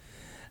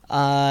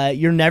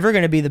 You're never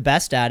going to be the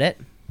best at it.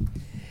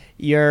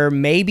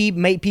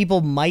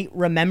 People might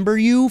remember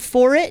you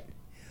for it.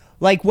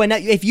 Like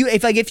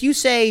if you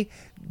say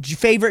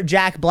favorite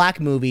Jack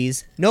Black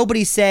movies,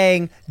 nobody's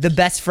saying the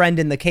best friend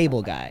in The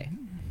Cable Guy.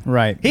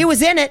 Right. He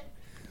was in it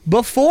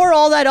before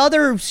all that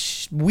other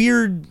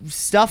weird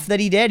stuff that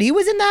he did. He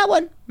was in that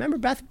one. Remember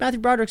Matthew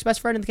Broderick's best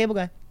friend in The Cable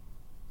Guy.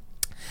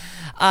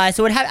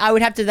 So I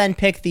would have to then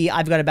pick the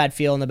I've got a bad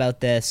feeling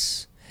about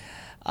this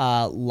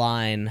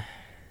line.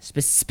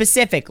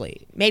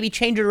 Specifically, maybe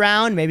change it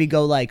around, maybe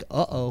go like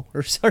uh-oh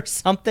or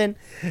something,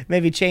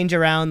 maybe change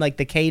around like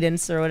the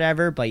cadence or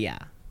whatever, but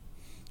yeah,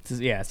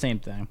 same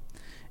thing.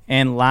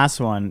 And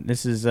last one,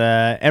 this is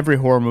every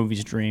horror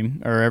movie's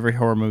dream, or every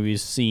horror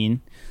movie's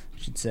scene, I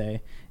should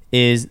say,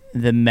 is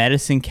the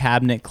medicine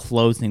cabinet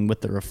closing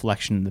with the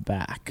reflection in the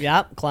back.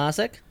 Yep,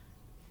 classic.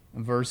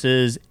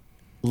 Versus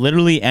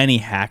literally any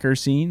hacker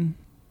scene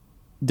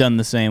done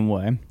the same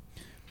way,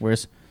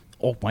 whereas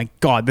oh my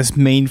god, this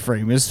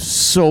mainframe is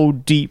so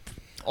deep.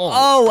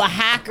 Oh, a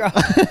hacker.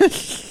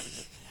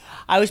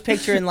 I was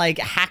picturing like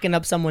hacking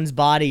up someone's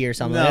body or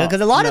something. Because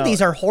a lot of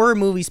these are horror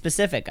movie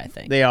specific, I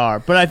think. They are.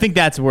 But I think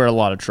that's where a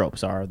lot of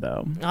tropes are,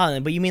 though. Oh,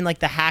 but you mean like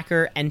the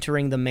hacker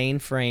entering the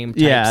mainframe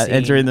type scene.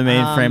 Entering the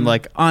mainframe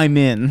like, I'm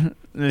in.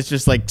 And it's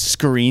just like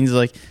screens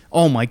like,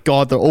 oh my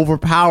god, they're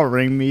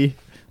overpowering me.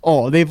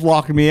 Oh, they've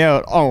locked me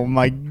out. Oh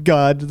my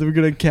god, they're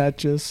going to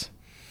catch us.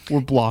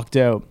 We're blocked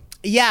out.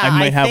 Yeah, I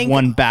might have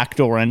one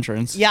backdoor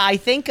entrance. Yeah, I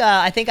think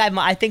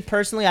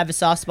personally I have a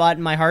soft spot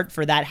in my heart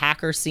for that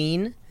hacker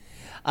scene.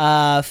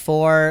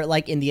 For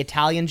like in the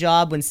Italian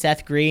Job when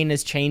Seth Green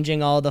is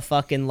changing all the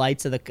fucking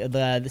lights of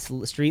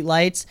the street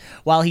lights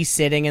while he's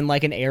sitting in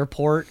like an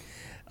airport.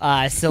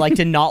 So like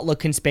to not look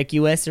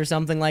conspicuous or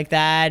something like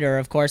that, or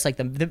of course like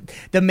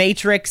the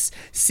Matrix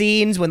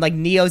scenes when like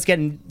Neo's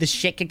getting the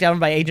shit kicked out of him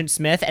by Agent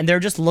Smith, and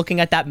they're just looking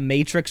at that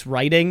Matrix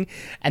writing,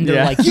 and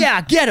they're like, "Yeah,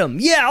 get him!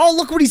 Yeah, oh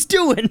look what he's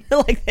doing!"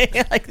 like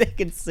they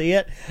can see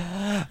it.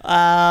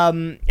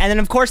 And then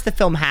of course the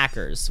film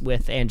Hackers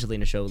with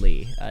Angelina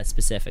Jolie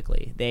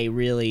specifically.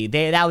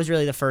 That was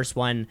really the first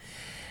one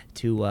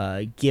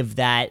to give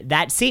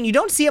that scene. You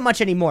don't see it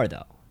much anymore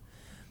though.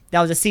 That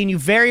was a scene you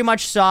very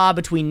much saw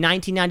between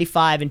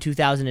 1995 and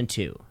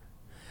 2002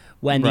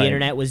 when the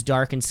internet was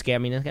dark and scary. I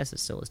mean, I guess it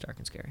still is dark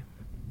and scary.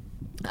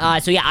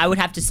 So yeah, I would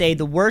have to say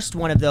the worst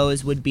one of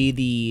those would be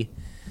the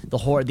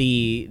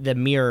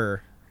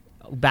mirror,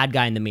 bad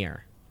guy in the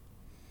mirror.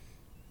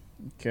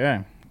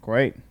 Okay,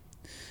 great.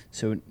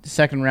 So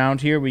second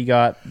round here, we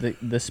got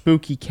the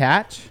spooky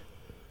cat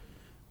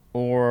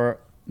or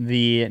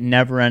the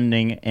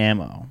never-ending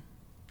ammo.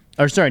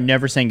 Or sorry,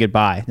 never saying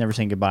goodbye. Never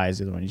saying goodbye is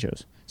the other one you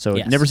chose. So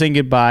yes. Never saying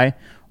goodbye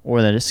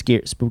or that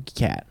spooky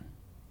cat.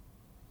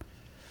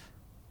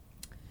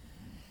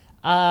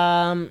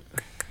 Yeah,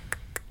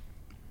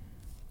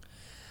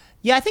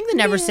 I think the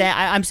never say.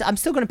 I'm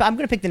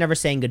gonna pick the never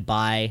saying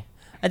goodbye.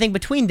 I think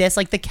between this,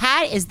 like the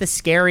cat is the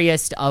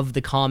scariest of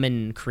the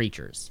common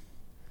creatures.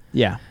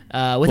 Yeah,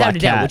 without a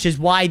doubt, which is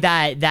why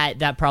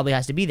that probably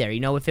has to be there. You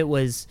know, if it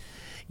was,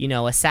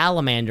 a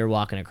salamander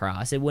walking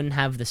across, it wouldn't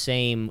have the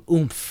same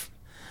oomph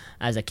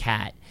as a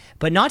cat.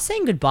 But not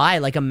saying goodbye,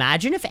 like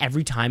imagine if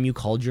every time you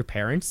called your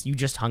parents, you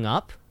just hung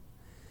up.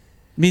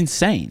 It'd be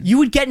insane. You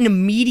would get an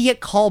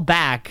immediate call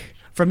back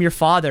from your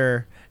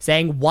father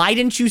saying, "Why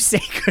didn't you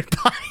say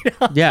goodbye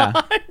to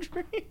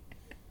Audrey?"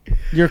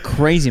 You're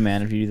crazy,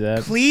 man, if you do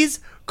that.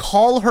 Please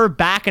call her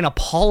back and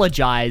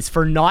apologize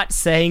for not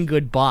saying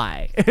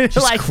goodbye. She's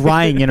like,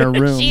 crying in her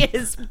room. She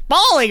is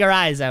bawling her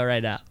eyes out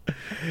right now.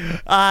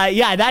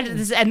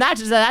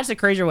 That's a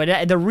crazier one.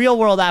 The real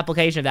world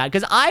application of that,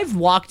 because I've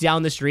walked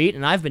down the street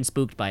and I've been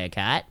spooked by a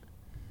cat.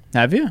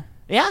 Have you?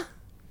 Yeah.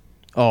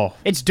 Oh.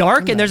 It's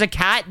dark and there's a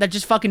cat that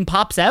just fucking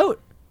pops out.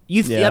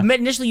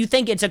 Initially you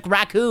think it's a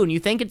raccoon, you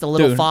think it's a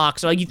little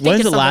fox, or you think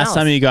when's it's the last else.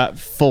 time you got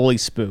fully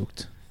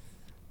spooked?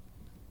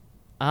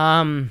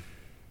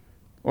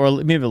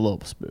 Or maybe a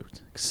little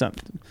spooked. Some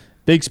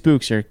big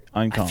spooks are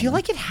uncommon. I feel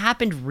like it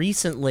happened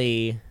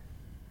recently.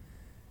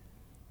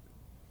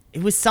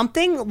 It was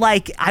something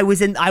like I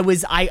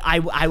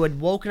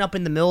would woken up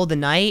in the middle of the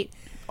night.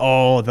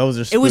 Oh, those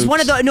are spooks. It was one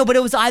of the no, but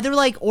it was either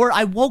like, or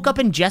I woke up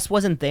and Jess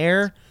wasn't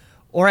there,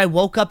 or I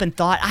woke up and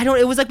thought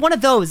it was like one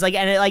of those, like,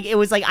 and it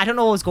was like I don't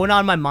know what was going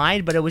on in my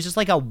mind, but it was just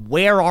like a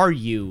where are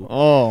you?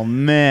 Oh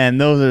man,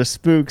 those are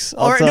spooks.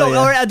 Or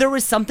there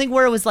was something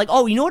where it was like,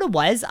 oh, you know what it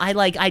was?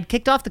 I'd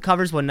kicked off the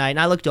covers one night and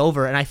I looked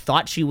over and I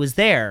thought she was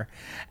there,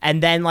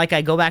 and then like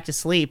I go back to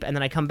sleep and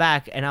then I come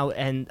back and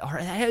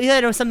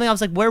it was something I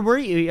was like, where were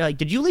you? Like,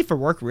 did you leave for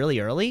work really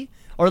early?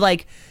 Or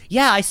like,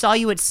 yeah, I saw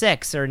you at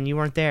 6, and you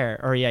weren't there,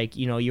 or like,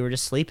 you know, you were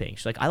just sleeping.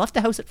 She's like, I left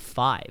the house at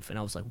 5, and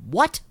I was like,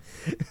 what?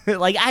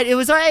 Like, it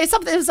was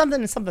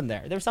something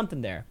there. There was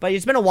something there, but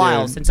it's been a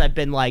while since I've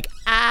been like,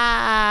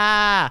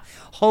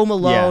 home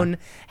alone,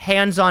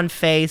 hands on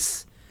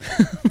face,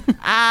 You're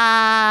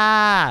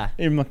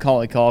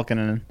Macaulay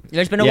Culkin.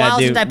 There's been a while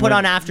since I put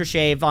on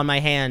aftershave on my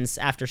hands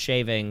after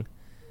shaving.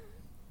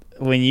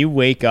 When you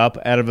wake up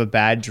out of a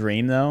bad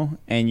dream though,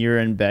 and you're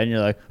in bed, and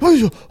you're like,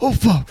 oh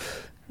fuck.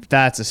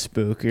 That's a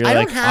spook. You're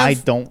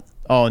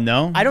Oh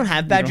no. I don't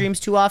have bad dreams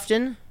too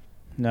often.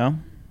 No.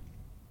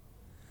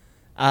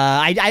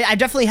 I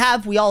definitely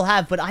have. We all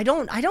have, but I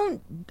don't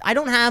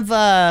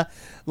have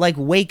like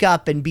wake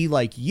up and be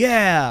like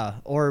yeah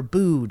or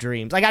boo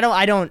dreams. Like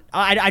I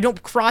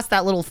don't cross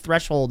that little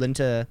threshold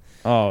into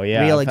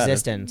real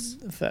existence.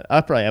 I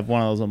probably have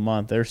one of those a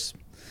month. Those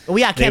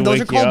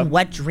are called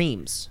wet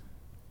dreams.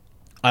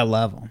 I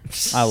love them.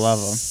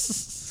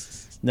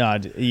 No, I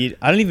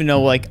don't even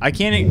know. Like, I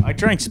try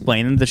and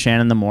explain them to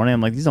Shannon in the morning.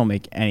 I'm like, these don't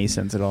make any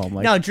sense at all. I'm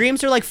like, no,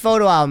 dreams are like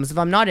photo albums. If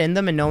I'm not in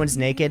them and no one's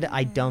naked,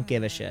 I don't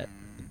give a shit.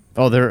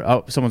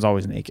 Oh, someone's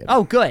always naked.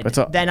 Oh, good.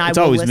 Then it's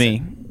always listen.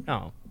 Me.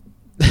 Oh.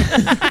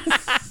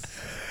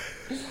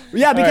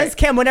 Yeah, because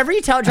Cam, whenever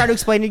you try to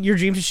explain your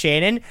dreams to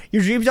Shannon,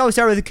 your dreams always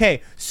start with,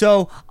 okay,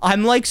 so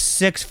I'm like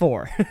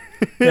 6'4".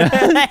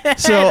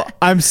 So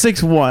I'm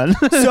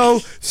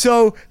 6'1".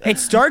 so it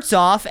starts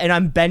off and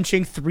I'm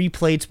benching 3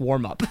 plates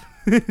warm up.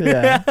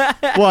 Yeah.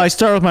 Well, I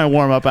start with my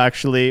warm up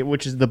actually,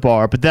 which is the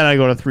bar, but then I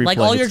go to 3 plates.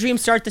 Like all your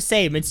dreams start the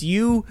same. It's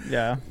you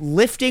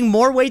lifting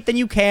more weight than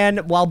you can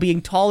while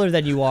being taller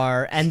than you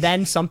are, and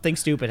then something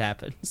stupid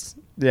happens.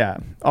 Yeah,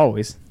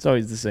 always. It's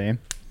always the same.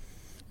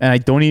 And I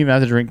don't even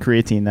have to drink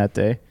creatine that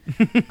day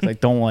because I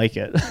don't like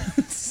it.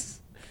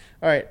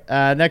 All right.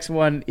 Next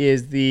one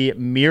is the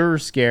mirror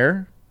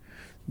scare.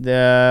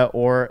 Man,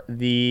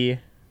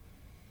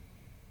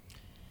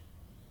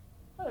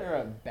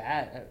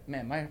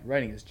 my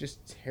writing is just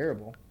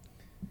terrible.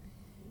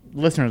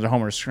 Listeners at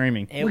home are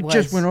screaming.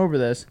 Just went over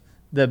this.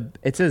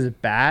 It says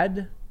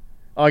bad.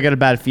 Oh, I got a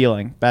bad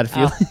feeling. Bad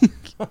feeling.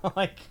 Oh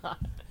my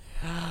god.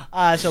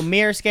 So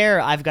mirror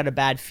scare. I've got a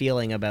bad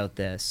feeling about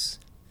this.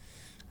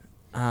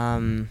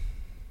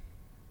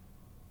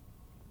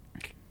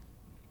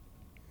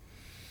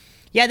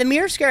 Yeah, the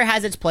mirror scare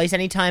has its place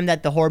anytime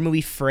that the horror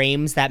movie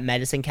frames that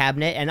medicine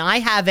cabinet, and I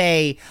have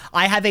a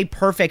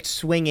perfect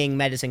swinging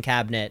medicine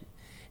cabinet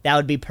that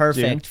would be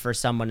perfect for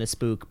someone to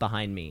spook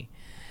behind me.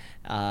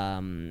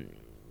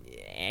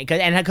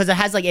 Because it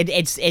has like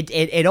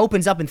it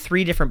opens up in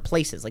 3 different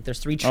places. Like there's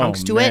 3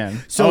 chunks to it.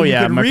 So you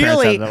could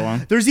really that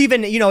one. There's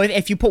even, you know,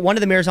 if you put one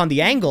of the mirrors on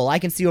the angle, I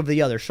can see over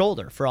the other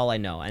shoulder for all I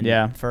know.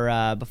 And for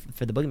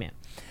the boogeyman.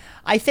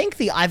 I think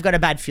I've got a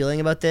bad feeling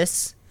about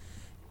this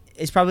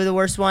is probably the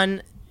worst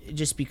one,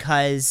 just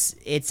because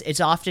it's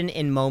often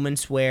in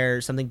moments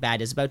where something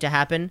bad is about to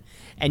happen,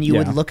 and you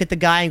would look at the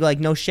guy and go like,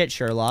 no shit,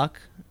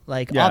 Sherlock.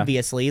 Like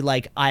obviously,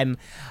 like I'm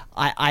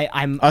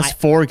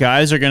 4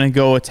 guys are gonna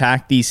go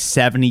attack these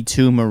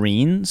 72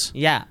 Marines.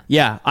 Yeah,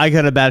 I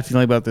got a bad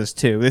feeling about this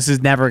too. This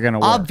is never gonna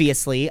work.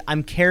 Obviously,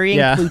 I'm carrying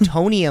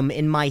plutonium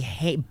in my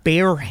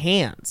bare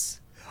hands.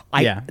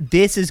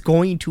 This is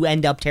going to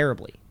end up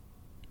terribly.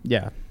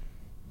 Yeah.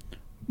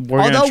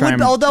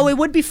 Although it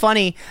would be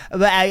funny,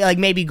 like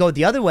maybe go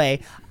the other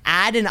way.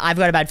 I've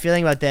got a bad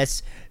feeling about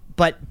this,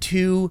 but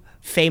 2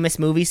 famous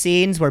movie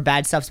scenes where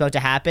bad stuff's about to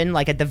happen,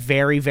 like at the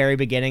very, very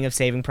beginning of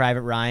Saving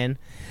Private Ryan.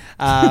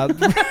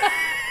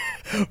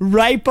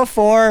 Right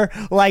before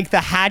like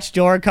the hatch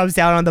door comes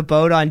down on the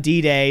boat on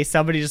D-Day,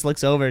 somebody just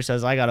looks over and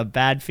says, I got a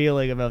bad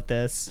feeling about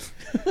this.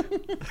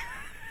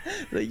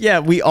 Yeah,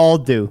 we all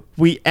do.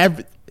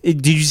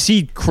 Did you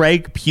see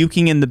Craig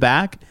puking in the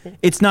back?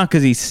 It's not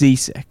because he's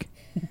seasick.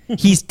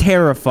 He's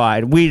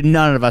terrified.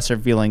 None of us are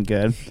feeling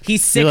good.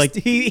 He's 6.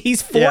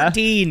 He's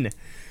 14,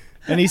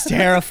 and he's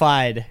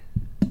terrified.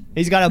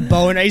 He's got a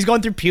boner. He's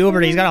going through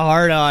puberty. He's got a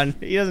heart on.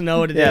 He doesn't know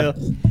what to do.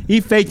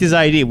 He faked his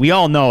ID. We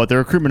all know it. The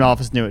recruitment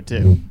office knew it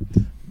too.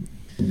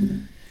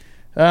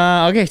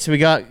 Okay, so we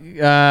got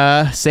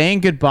saying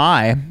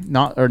goodbye,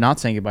 not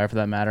saying goodbye for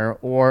that matter,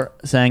 or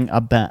saying I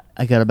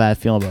got a bad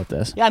feeling about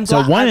this. Yeah,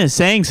 so one is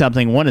saying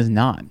something, one is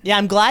not. Yeah,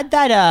 I'm glad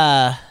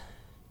that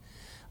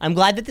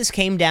this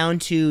came down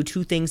to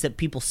 2 things that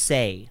people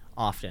say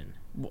often.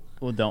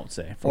 Well, don't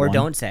say.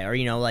 Don't say, or,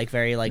 you know, like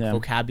very like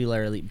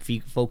vocabulary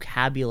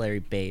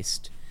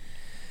based.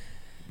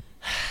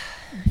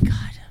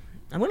 God.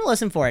 I'm gonna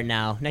listen for it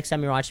now. Next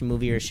time you're watching a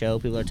movie or a show,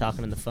 people are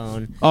talking on the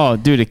phone. Oh,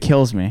 dude, it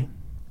kills me.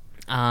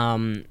 I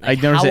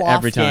notice it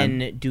every time.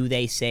 How often do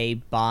they say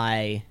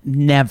bye?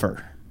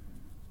 Never.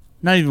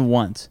 Not even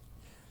once.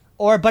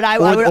 Or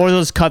they'll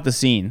just cut the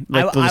scene.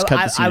 Like, they'll just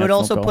cut the scene. I would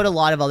also put a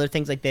lot of other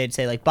things, like they'd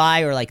say like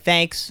bye or like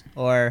thanks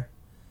or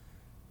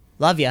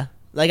love ya.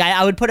 Like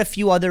I would put a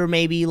few other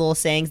maybe little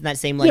sayings in that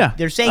same like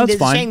they're saying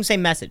the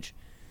same message.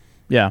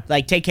 Yeah.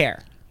 Like take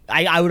care.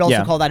 I would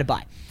also call that a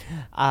bye.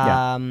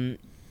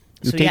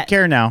 So take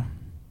care now.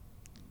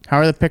 How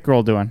are the pick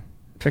roll doing?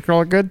 Pick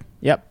roll good?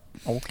 Yep.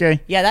 Okay.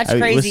 Yeah, that's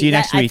crazy. We'll see you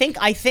next week.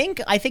 I think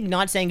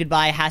not saying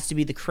goodbye has to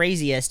be the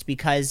craziest,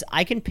 because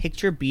I can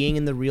picture being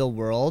in the real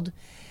world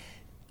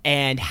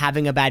and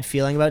having a bad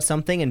feeling about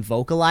something and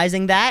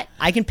vocalizing that.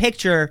 I can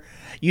picture,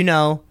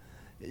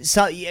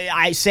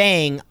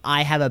 saying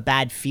I have a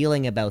bad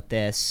feeling about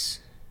this,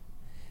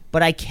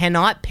 but I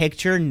cannot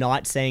picture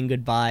not saying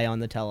goodbye on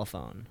the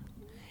telephone.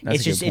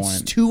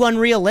 It's too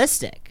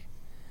unrealistic.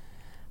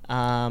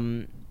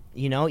 Even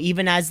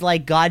as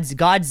like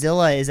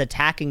Godzilla is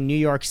attacking New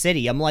York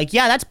City, I'm like,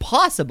 yeah, that's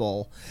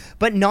possible,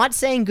 but not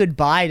saying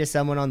goodbye to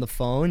someone on the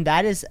phone,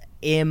 that is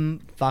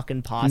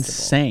fucking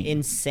possible.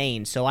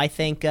 Insane. So I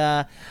think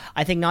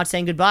not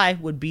saying goodbye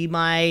would be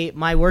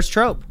my worst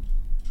trope.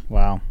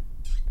 Wow.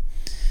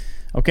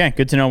 Okay,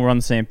 good to know we're on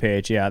the same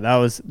page. Yeah,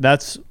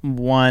 that's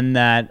one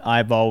that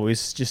I've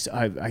always just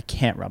I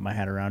can't wrap my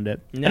head around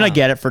it. No. And I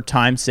get it for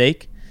time's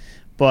sake,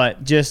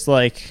 but just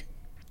like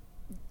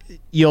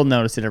you'll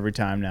notice it every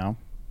time now.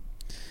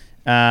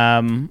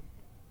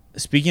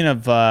 Speaking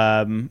of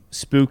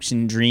spooks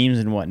and dreams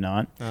and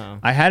whatnot,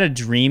 I had a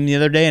dream the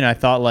other day, and I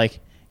thought, like,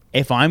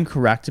 if I'm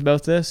correct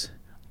about this,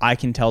 I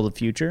can tell the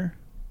future.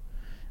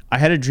 I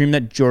had a dream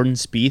that Jordan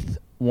Spieth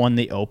won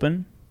the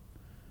Open,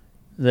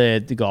 the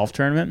golf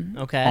tournament,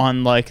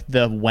 on like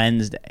the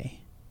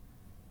Wednesday.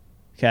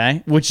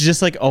 Okay, which is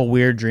just like a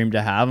weird dream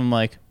to have. I'm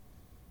like,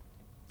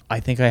 I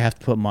think I have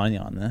to put money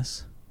on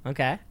this.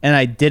 Okay. And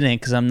I didn't,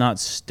 because I'm not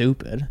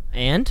stupid.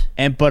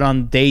 But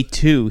on day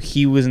 2,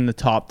 he was in the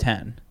top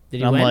 10. Did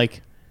he win? I'm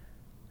like,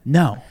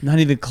 no, not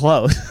even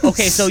close.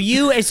 Okay,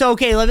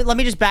 okay, let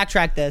me just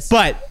backtrack this.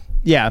 But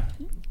yeah,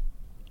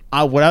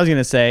 what I was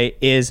gonna say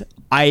is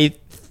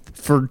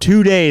for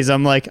 2 days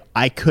I'm like,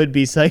 I could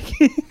be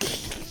psychic.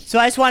 So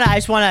I just want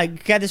to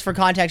get this for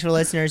context for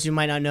listeners who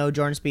might not know.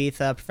 Jordan Spieth,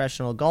 a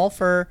professional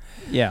golfer.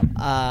 Yeah.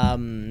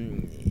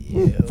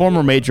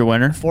 Former major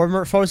winner.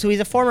 So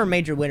he's a former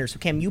major winner. So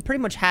Cam, you pretty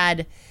much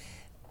had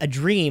a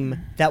dream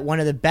that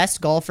one of the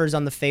best golfers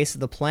on the face of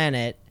the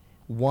planet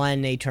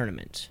won a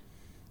tournament,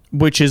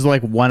 which is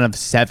like one of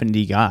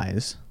 70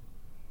 guys.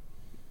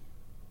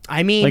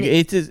 I mean, like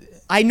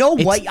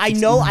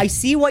I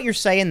see what you're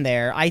saying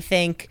there. I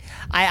think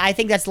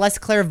that's less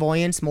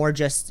clairvoyance, more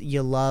just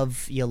you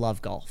love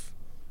golf.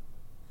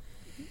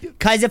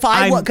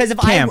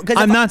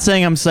 I'm not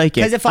saying I'm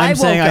psychic. I'm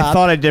saying I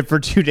thought I did for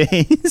 2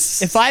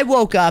 days. If I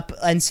woke up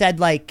and said,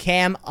 like,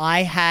 Cam,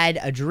 I had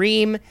a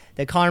dream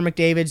that Connor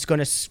McDavid's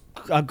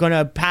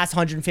gonna pass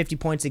 150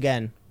 points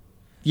again.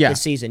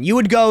 This season, you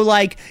would go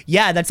like,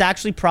 yeah, that's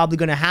actually probably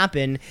going to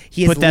happen.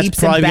 He is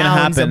leaps and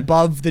bounds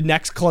above the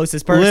next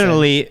closest person.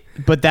 Literally,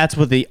 but that's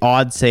what the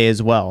odds say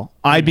as well.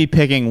 I'd be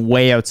picking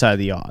way outside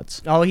the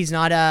odds. Oh, he's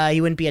not.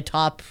 He wouldn't be a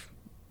top.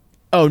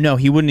 Oh no,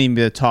 he wouldn't even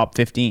be the top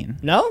 15.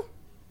 No.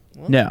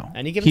 Well, no.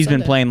 He's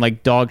been playing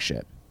like dog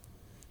shit.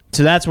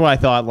 So that's where I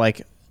thought I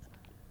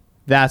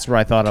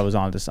was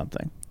onto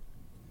something.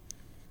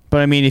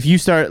 But I mean, if you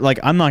start like,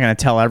 I'm not going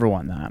to tell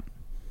everyone that.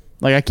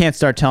 Like, I can't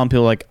start telling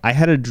people, like, I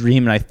had a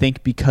dream, and I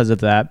think because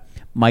of that,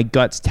 my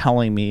gut's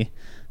telling me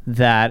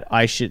that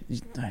I should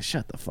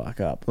shut the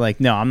fuck up. Like,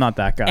 no, I'm not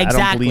that guy. Exactly,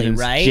 I don't believe in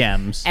right?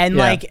 gems. And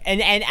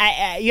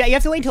you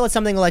have to wait until it's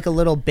something like a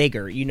little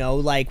bigger.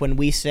 Like when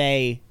we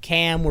say,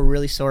 Cam, we're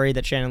really sorry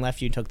that Shannon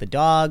left you and took the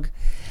dog,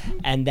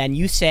 and then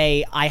you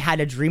say, I had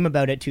a dream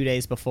about it 2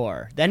 days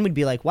before. Then we'd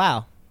be like,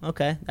 wow,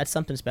 okay, that's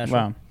something special.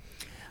 Wow.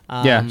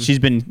 Yeah, she's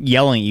been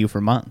yelling at you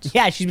for months.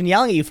 Yeah, she's been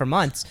yelling at you for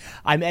months.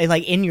 I'm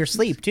like in your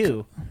sleep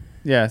too.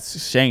 Yeah,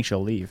 saying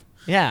she'll leave.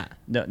 Yeah.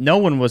 No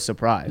one was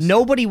surprised.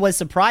 Nobody was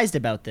surprised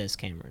about this,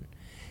 Cameron.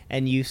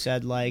 And you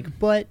said like,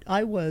 but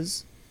I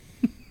was.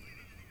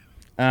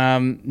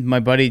 My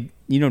buddy,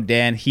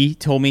 Dan, he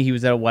told me he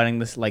was at a wedding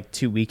this like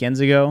 2 weekends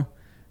ago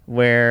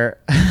where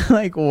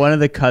like one of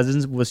the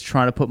cousins was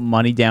trying to put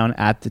money down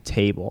at the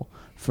table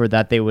for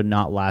that they would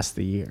not last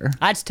the year.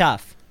 That's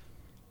tough.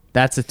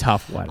 That's a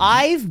tough wedding.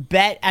 I've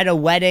bet at a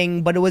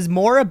wedding, but it was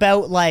more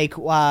about like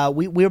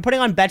we were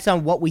putting on bets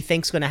on what we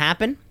think's going to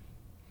happen.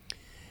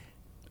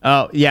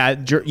 Oh yeah, I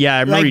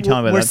remember you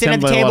telling me that. We're sitting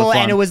at the table,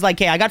 and it was like,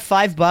 hey, I got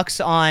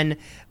 $5 on,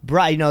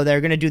 they're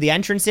going to do the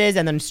entrances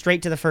and then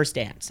straight to the first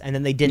dance, and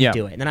then they didn't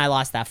do it, and then I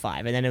lost that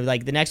 5, and then it was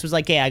like the next was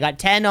like, hey, I got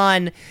 10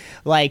 on,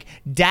 like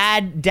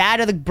dad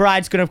of the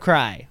bride's going to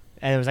cry.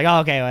 And it was like, oh,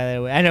 okay,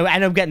 I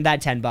ended up getting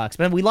that $10,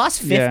 but we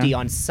lost 50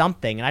 on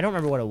something, and I don't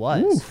remember what it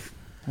was. Oof.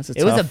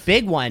 It was a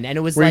big one, and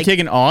it was Were you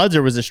taking odds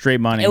or was it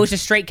straight money? It was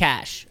just straight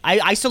cash.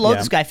 I used to load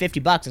this guy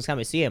 $50 next time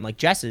I see him. Like,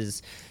 Jess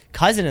is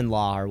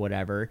cousin-in-law or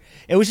whatever.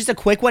 It was just a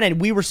quick one, and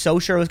we were so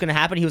sure it was going to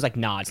happen. He was like,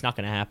 "Nah, it's not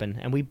going to happen."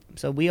 And we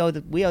owe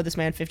this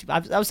man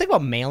 $50. I was thinking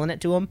about mailing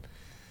it to him.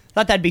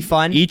 Thought that'd be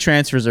fun.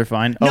 E-transfers are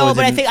fine. No,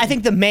 but I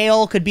think the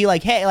mail could be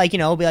like, hey,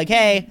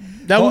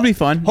 that would be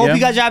fun. Hope you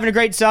guys are having a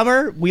great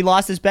summer. We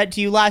lost this bet to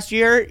you last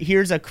year.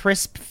 Here's a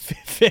crisp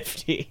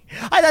 50.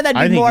 I thought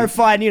that'd be more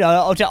fun,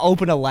 to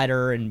open a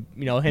letter and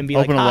him be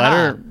open like, a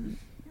letter.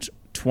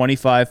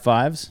 25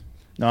 fives.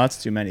 No,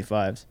 that's too many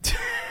fives.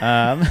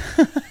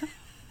 25.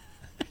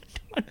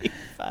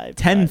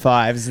 10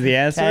 fives is the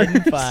answer.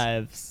 10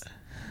 fives.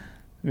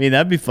 I mean,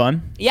 that'd be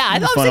fun. Yeah, I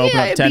thought it would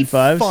be 10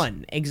 fives.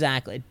 Fun.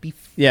 Exactly. It'd be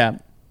Yeah,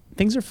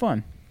 things are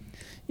fun.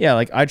 Yeah,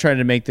 like I tried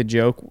to make the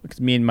joke because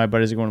me and my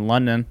buddies are going to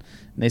London,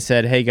 and they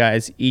said, "Hey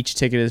guys, each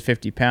ticket is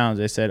 £50."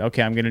 I said,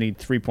 "Okay, I'm going to need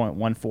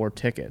 3.14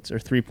 tickets or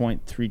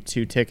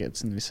 3.32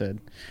 tickets," and they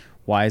said,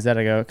 "Why is that?"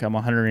 I go, "I'm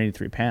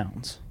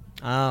 £183."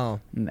 Oh.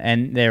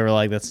 And they were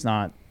like, "That's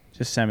not.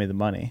 Just send me the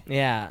money."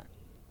 Yeah.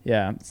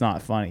 Yeah, it's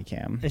not funny,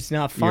 Cam. It's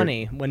not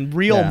funny when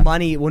real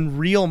money's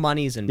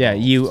involved. Yeah,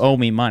 you owe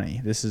me money.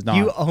 This is not.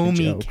 You owe a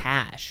me joke.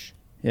 cash.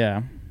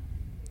 Yeah,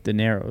 De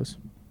Niro's.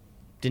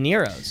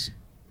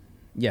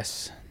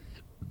 Yes.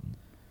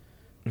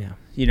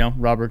 Yeah.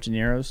 Robert De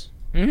Niro's.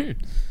 Mm-hmm.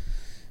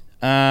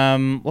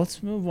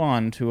 Let's move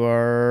on to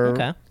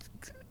our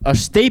a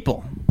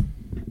staple.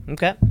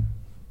 Okay.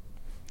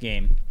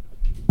 Game.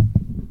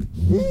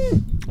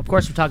 Of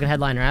course, we're talking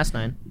headliner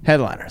asinine.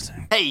 Headliners.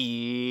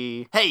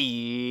 Hey,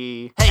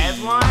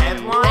 headline,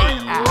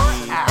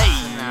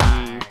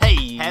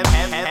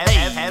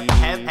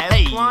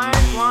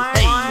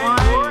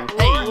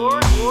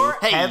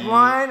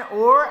 headline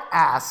or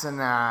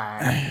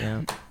asinine.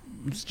 Yeah.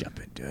 Let's jump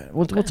into it.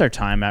 What's our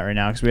time at right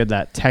now? Because we had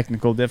that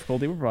technical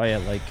difficulty. We're probably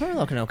at We're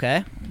looking okay.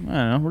 I don't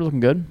know. We're looking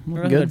good.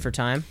 We're looking good for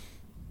time.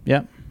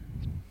 Yep.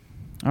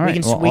 All right.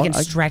 We can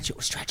stretch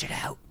it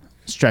out.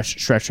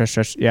 Stretch.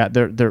 Yeah,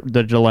 they're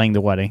delaying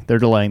the wedding.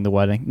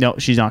 No,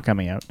 she's not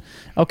coming out.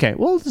 Okay,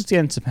 well, let's get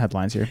into some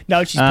headlines here.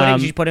 No,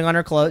 she's putting on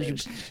her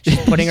clothes. She's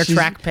putting her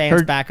track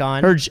pants back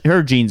on.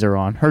 Her jeans are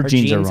on. Her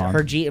jeans are on.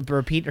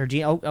 Repeat her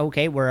jeans. Oh,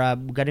 okay, we're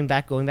going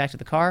back to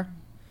the car.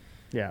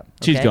 Yeah,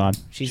 she's gone.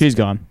 She's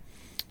gone.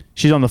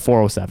 She's on the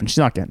 407. She's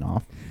not getting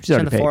off. She's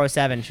on the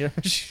 407.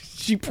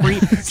 She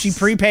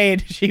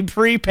prepaid. She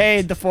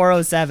prepaid the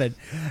 407.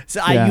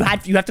 So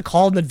you have to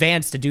call in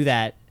advance to do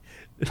that.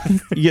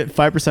 You get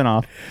 5%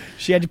 off.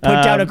 She had to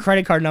put down a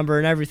credit card number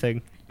and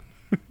everything.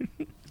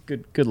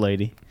 Good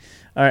lady.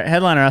 All right,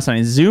 headliner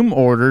asinine. Zoom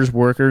orders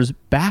workers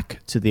back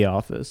to the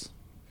office.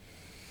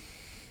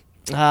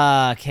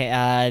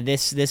 Okay.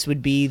 This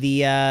would be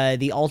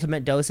the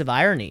ultimate dose of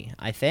irony,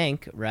 I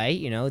think.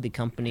 Right? The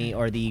company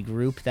or the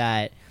group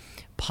that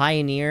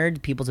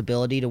pioneered people's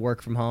ability to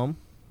work from home,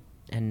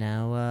 and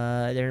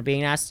now they're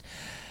being asked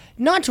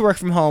not to work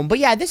from home. But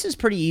yeah, this is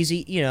pretty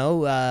easy.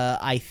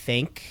 I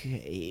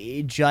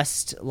think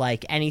just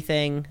like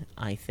anything,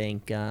 I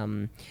think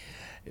a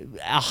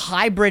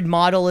hybrid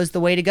model is the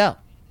way to go.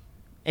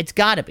 It's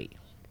got to be.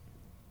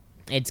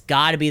 It's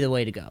got to be the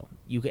way to go.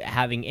 You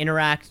having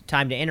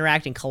time to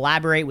interact and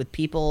collaborate with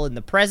people in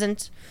the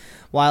present,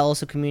 while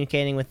also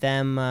communicating with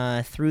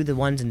them through the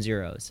ones and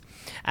zeros,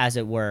 as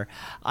it were.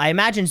 I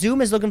imagine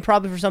Zoom is looking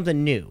probably for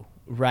something new,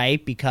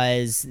 right?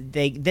 Because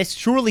this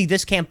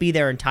can't be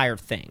their entire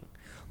thing.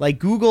 Like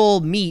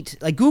Google Meet,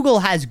 like Google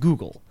has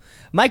Google.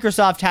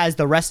 Microsoft has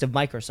the rest of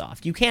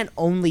Microsoft. You can't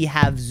only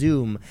have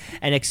Zoom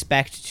and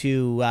expect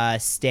to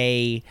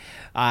stay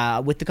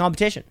with the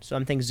competition. So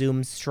I'm thinking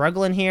Zoom's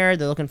struggling here.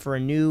 They're looking for a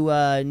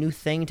new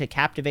thing to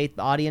captivate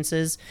the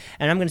audiences.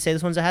 And I'm going to say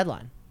this one's a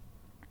headline.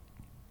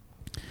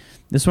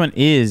 This one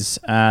is,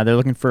 they're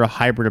looking for a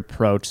hybrid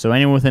approach. So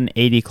anyone within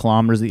 80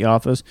 kilometers of the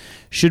office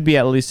should be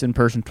at least in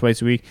person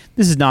twice a week.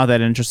 This is not that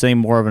interesting,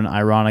 more of an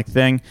ironic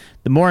thing.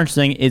 The more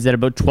interesting is that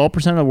about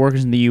 12% of the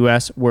workers in the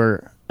U.S.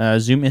 where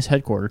Zoom is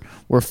headquartered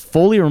were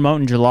fully remote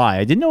in July.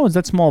 I didn't know it was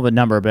that small of a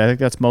number, but I think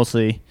that's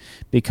mostly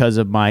because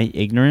of my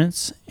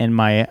ignorance and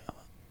my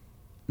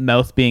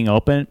mouth being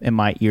open and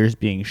my ears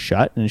being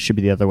shut, and it should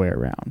be the other way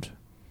around.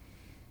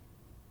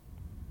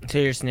 So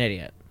you're just an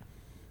idiot.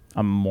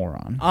 I'm a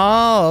moron.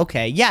 Oh,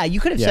 okay. Yeah, you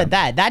could have said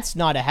that. That's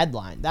not a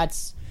headline.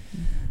 That's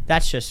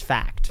just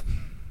fact.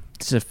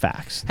 It's a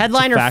fact.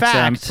 Headline or fact?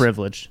 I'm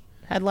privileged.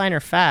 Headline or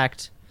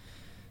fact?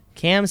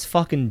 Cam's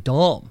fucking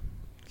dumb.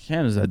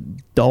 Cam is a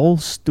dull,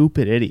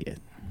 stupid idiot.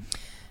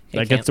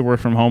 That gets to work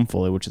from home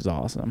fully, which is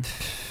awesome.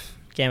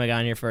 Cam, I got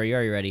on here for you.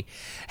 Are you ready?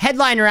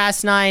 Headline or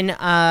asinine,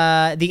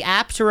 the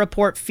app to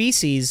report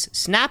feces,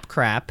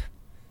 Snapcrap,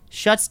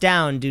 shuts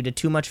down due to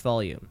too much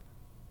volume.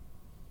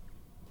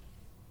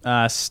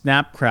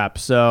 Snapcrap.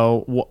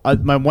 So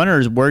my wonder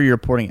is where you're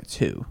reporting it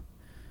to,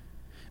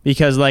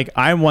 because like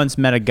I once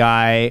met a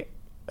guy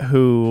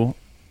who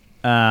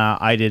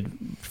I did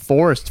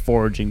forest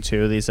foraging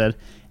to. They said,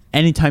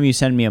 anytime you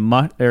send me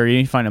or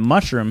you find a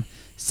mushroom,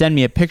 send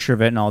me a picture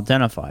of it and I'll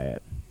identify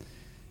it.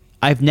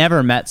 I've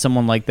never met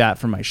someone like that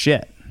for my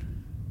shit,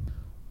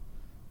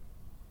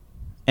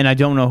 and I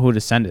don't know who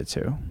to send it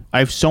to. I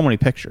have so many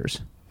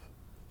pictures.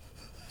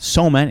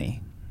 So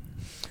many.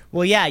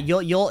 Well, yeah,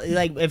 you'll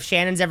like if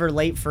Shannon's ever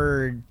late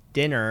for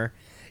dinner,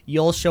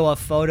 you'll show a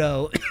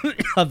photo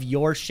of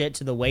your shit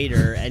to the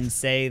waiter and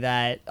say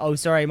that, "Oh,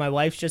 sorry, my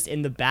wife's just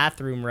in the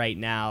bathroom right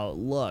now.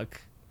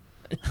 Look."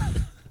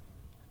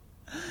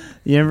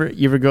 You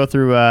ever go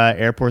through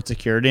airport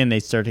security and they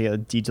start to get a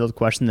detailed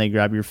question? They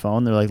grab your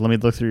phone. They're like, "Let me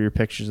look through your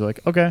pictures." They're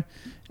like, "Okay,"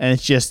 and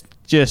it's just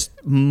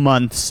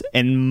months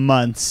and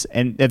months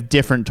and of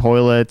different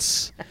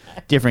toilets,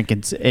 different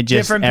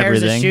Different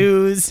everything. pairs of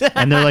shoes.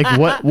 And they're like,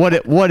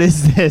 what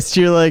is this?"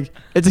 You're like,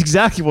 "It's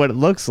exactly what it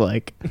looks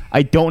like.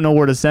 I don't know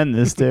where to send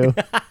this to."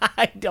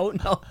 I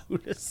don't know who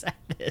to send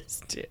this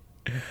to.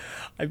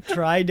 I'm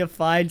trying to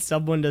find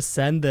someone to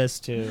send this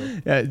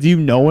to. Do you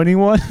know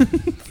anyone?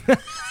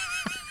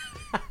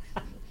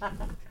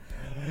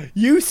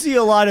 You see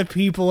a lot of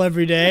people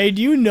every day.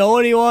 Do you know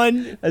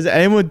anyone? Does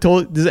anyone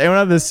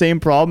have the same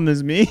problem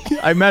as me?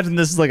 I imagine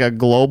this is like a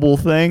global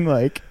thing.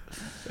 Like,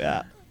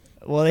 Yeah.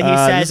 Well, he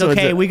says,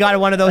 okay, we got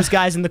one of those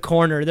guys in the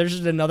corner. There's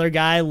just another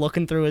guy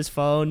looking through his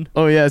phone.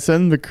 oh yeah,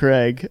 send them to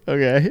Craig.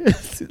 Okay,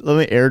 let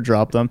me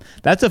airdrop them.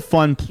 That's a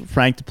fun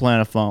prank to play on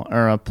a phone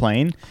or a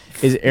plane.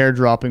 Is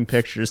airdropping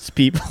pictures to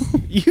people.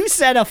 You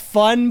said a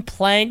fun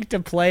plank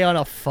to play on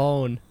a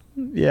phone.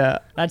 Yeah,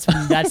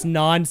 That's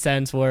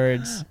nonsense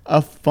words.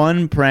 a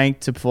fun prank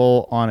to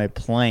pull on a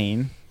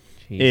plane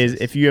is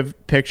if you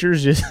have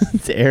pictures, just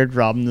to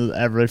airdrop them to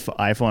every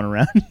iPhone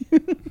around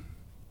you.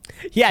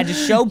 Yeah,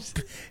 just show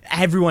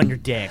everyone your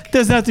dick.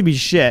 Doesn't have to be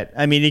shit.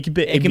 I mean, it can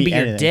be your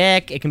anything.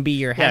 dick. It can be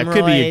your Yeah, hemorrhoids.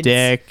 it could be your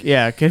dick.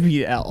 Yeah, it could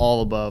be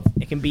all above.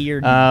 It can be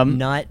your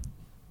nut.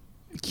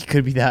 It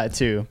could be that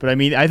too. But I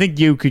mean, I think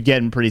you could get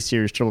in pretty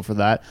serious trouble for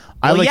that.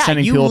 I like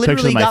sending you people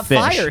pictures of literally my got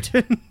fish.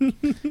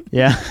 fired.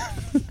 Yeah.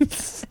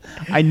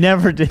 I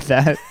never did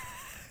that.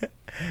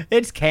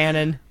 It's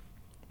canon.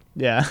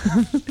 Yeah.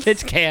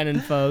 It's canon,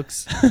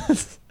 folks.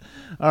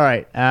 All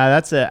right.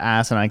 That's an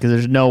asinine because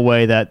there's no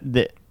way that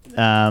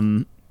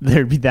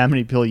there'd be that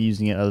many people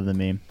using it other than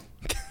me.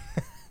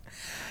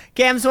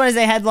 Cam, so what is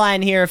a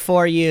headline here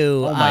for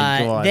you? Oh my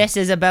God. This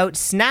is about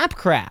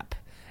Snapcrap,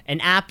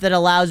 an app that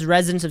allows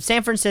residents of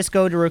San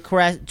Francisco to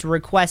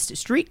request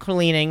street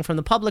cleaning from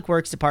the Public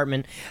Works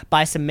Department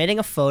by submitting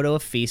a photo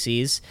of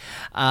feces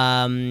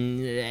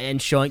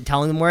and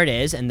telling them where it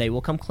is, and they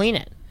will come clean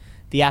it.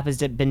 The app has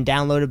been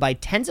downloaded by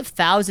tens of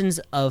thousands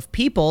of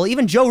people.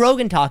 Even Joe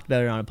Rogan talked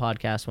about it on a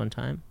podcast one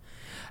time.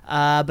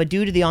 But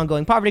due to the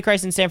ongoing poverty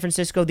crisis in San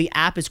Francisco, the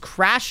app is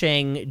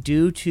crashing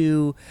due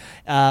to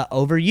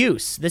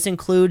overuse. This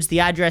includes the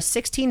address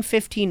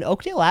 1615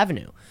 Oakdale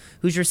Avenue,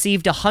 who's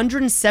received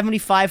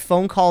 175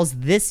 phone calls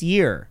this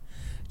year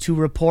to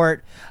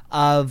report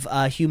of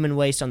human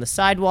waste on the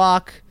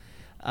sidewalk.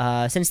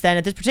 Since then,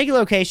 at this particular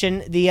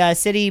location, the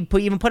city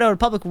even put out a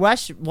public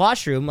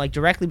washroom like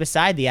directly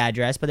beside the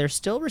address, but they're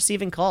still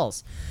receiving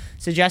calls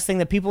suggesting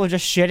that people are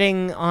just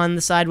shitting on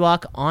the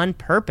sidewalk on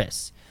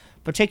purpose.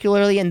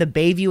 Particularly in the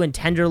Bayview and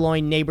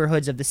Tenderloin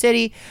neighborhoods of the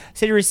city.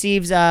 City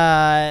receives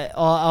has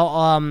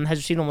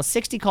received almost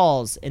 60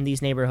 calls in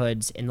these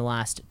neighborhoods in the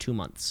last 2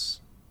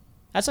 months.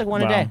 That's like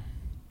one a day.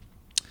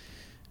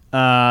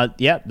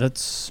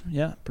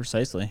 Yeah,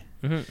 precisely.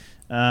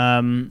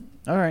 Mm-hmm.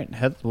 All right.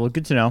 Well,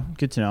 good to know.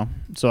 Good to know.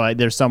 So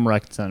there's some where I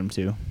can send them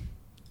to,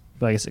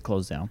 but I guess it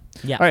closed down.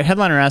 Yeah. All right.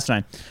 Headline or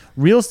asinine: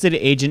 real estate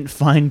agent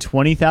fined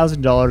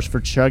 $20,000 for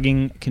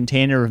chugging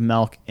container of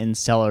milk in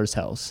seller's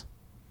house.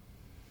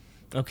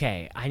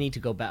 Okay, I need to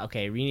go back.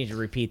 Okay, we need to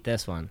repeat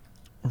this one.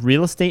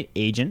 Real estate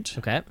agent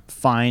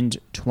fined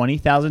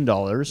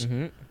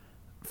 $20,000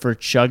 for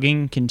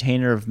chugging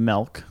container of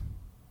milk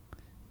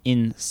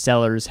in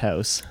seller's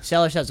house.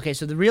 Seller's house. Okay,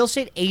 so the real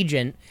estate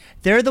agent,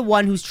 they're the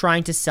one who's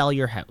trying to sell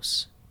your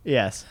house.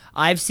 Yes.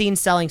 I've seen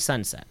Selling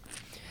Sunset.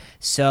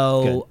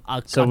 So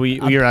we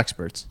are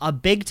experts. A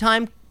big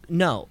time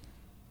no.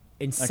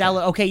 In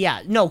seller. Okay,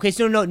 yeah. No, okay,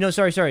 so no,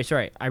 sorry.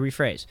 I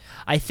rephrase.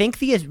 I think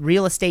the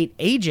real estate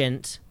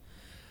agent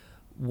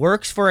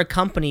works for a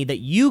company that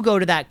you go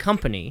to that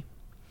company.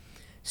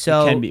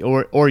 So it can be,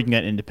 or you can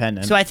get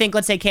independent. So I think,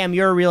 let's say, Cam,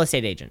 you're a real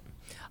estate agent.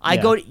 I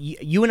go to,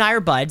 you and I are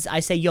buds. I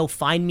say, yo,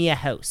 find me a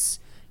house.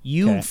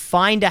 You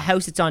find a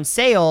house that's on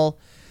sale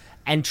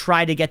and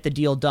try to get the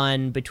deal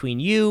done between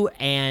you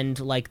and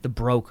like the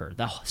broker,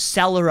 the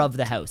seller of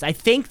the house. I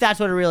think that's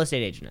what a real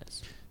estate agent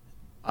is.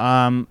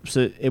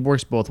 So it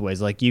works both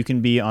ways. Like you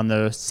can be on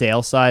the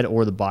sale side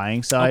or the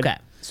buying side. Okay.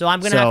 So I'm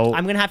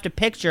gonna have to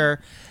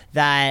picture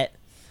that.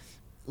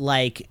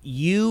 Like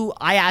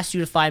I asked you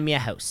to find me a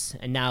house,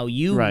 and now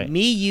you, and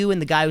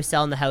the guy who's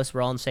selling the house,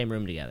 we're all in the same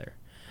room together.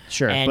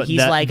 Sure, and but he's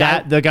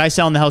the guy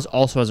selling the house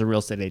also has a real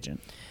estate agent.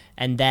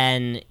 And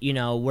then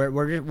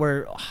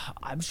we're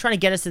I'm just trying to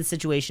get us to the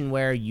situation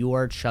where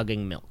you're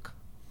chugging milk.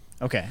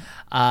 Okay.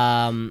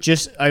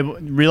 I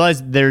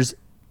realize there's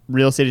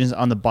real estate agents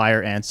on the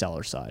buyer and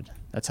seller side.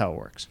 That's how it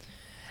works.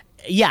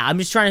 Yeah, I'm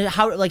just trying to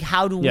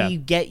how do we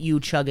get you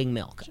chugging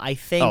milk? I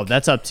think. Oh,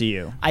 that's up to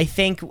you. I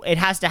think it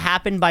has to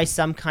happen by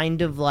some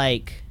kind of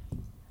like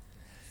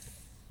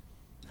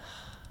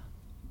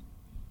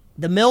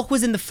the milk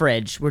was in the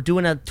fridge. We're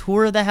doing a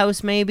tour of the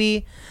house,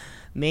 maybe.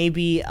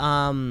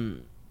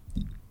 God,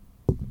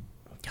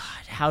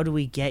 how do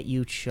we get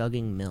you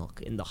chugging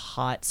milk in the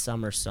hot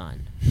summer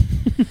sun?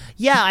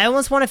 Yeah, I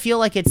almost want to feel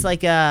like it's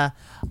like I'll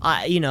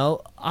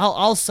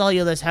sell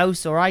you this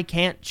house, or I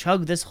can't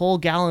chug this whole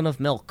gallon of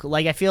milk.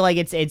 Like, I feel like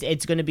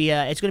it's gonna be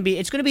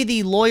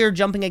the lawyer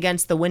jumping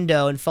against the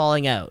window and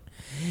falling out.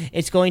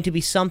 It's going to be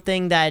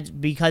something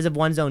that, because of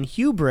one's own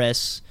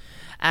hubris,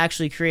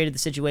 actually created the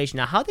situation.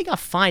 Now, how they got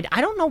fined,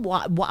 I don't know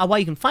why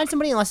you can find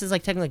somebody unless it's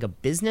like technically like a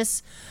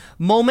business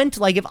moment.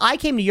 Like, if I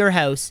came to your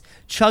house,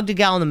 chugged a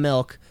gallon of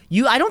milk,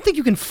 I don't think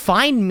you can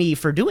fine me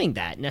for doing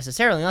that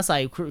necessarily, unless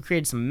I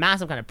created some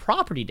massive kind of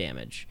property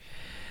damage.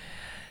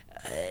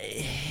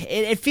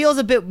 It feels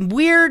a bit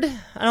weird.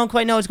 I don't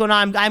quite know what's going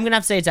on. I'm gonna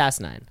have to say it's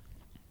asinine.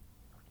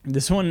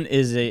 This one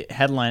is a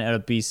headline out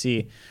of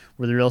BC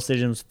where the real estate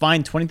agent was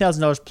fined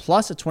 $20,000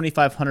 plus a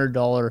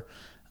 $2,500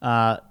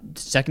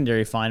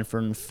 secondary fine for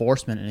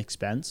enforcement and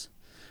expense,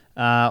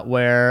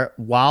 where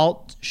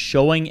while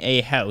showing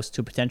a house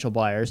to potential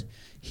buyers,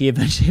 he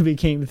eventually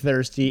became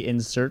thirsty in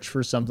search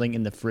for something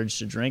in the fridge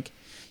to drink.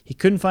 He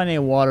couldn't find any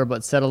water,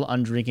 but settled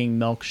on drinking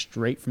milk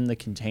straight from the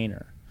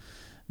container.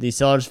 The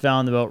sellers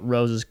found about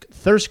Rose's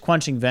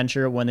thirst-quenching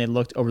venture when they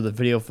looked over the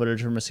video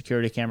footage from a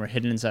security camera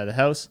hidden inside the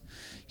house.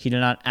 He did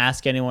not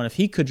ask anyone if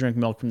he could drink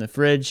milk from the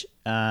fridge,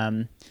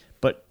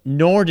 but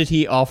nor did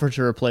he offer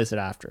to replace it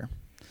after.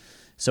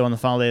 So on the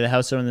final day of the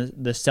house,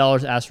 the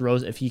sellers asked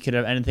Rose if he could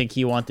have anything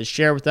he wanted to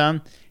share with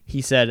them.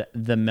 He said,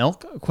 "The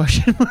milk?" ?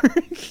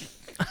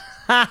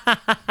 Yeah,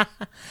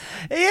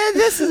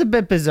 this is a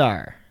bit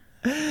bizarre.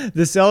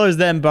 The sellers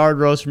then barred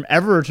Rose from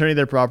ever returning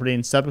their property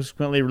and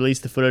subsequently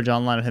released the footage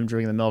online of him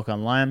drinking the milk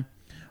online.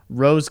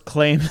 Rose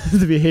claimed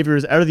the behavior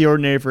was out of the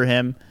ordinary for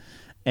him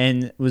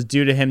and was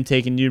due to him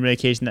taking new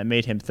medication that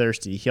made him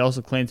thirsty. He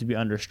also claimed to be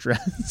under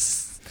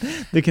stress.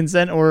 The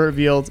consent order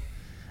revealed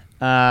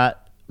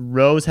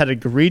Rose had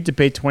agreed to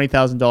pay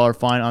 $20,000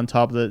 fine on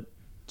top of the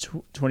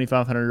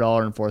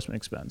 $2,500 enforcement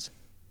expense.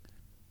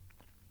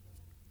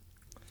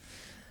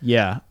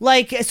 Yeah.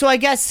 Like, so I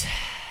guess,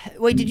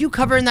 wait, did you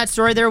cover in that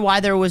story there why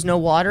there was no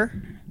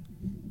water?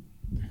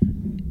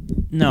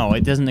 No,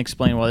 it doesn't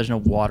explain why there's no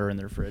water in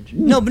their fridge.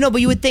 No, but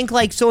you would think,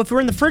 like, so if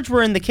we're in the fridge,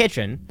 we're in the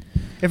kitchen.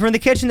 If we're in the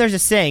kitchen, there's a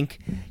sink.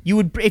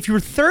 If you were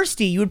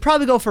thirsty, you would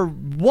probably go for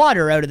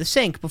water out of the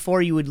sink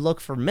before you would look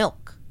for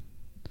milk.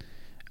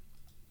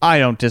 I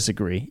don't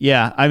disagree.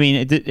 Yeah, I mean,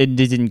 it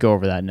didn't go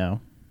over that, no.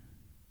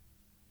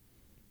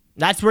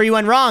 That's where you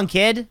went wrong,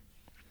 kid.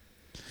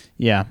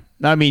 Yeah.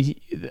 I mean,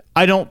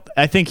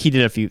 I think he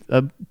did a few,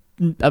 I'm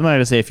not going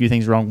to say a few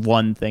things wrong.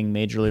 One thing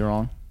majorly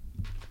wrong.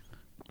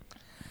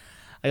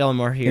 I got one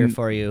more here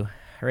for you.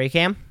 Ready,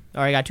 Cam?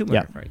 Or I got two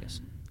more for you, I guess.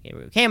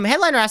 Cam,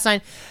 headline last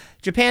night.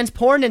 Japan's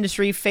porn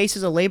industry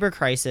faces a labor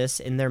crisis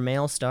in their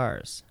male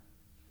stars.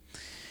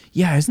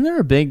 Yeah, isn't there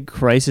a big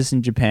crisis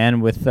in Japan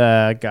with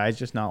guys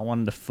just not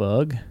wanting to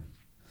fug?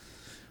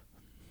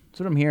 That's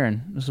what I'm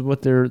hearing. This is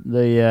what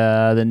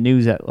the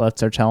news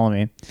outlets are telling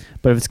me.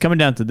 But if it's coming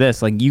down to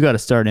this, like, you got to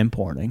start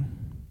importing.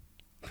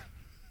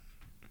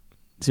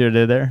 See what I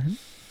did there?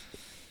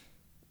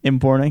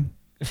 Importing.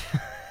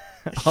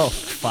 Oh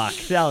fuck,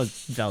 that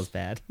was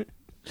bad.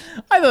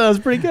 I thought that was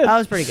pretty good. That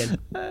was pretty good.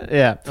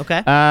 Yeah.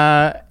 Okay.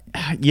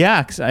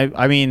 Yeah, because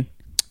I mean,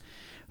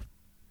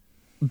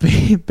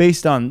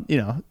 based on,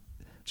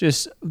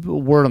 just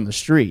word on the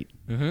street.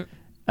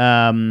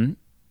 Mm-hmm.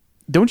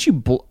 Don't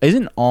you?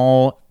 Isn't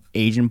all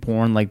Asian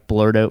porn like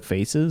blurred out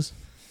faces?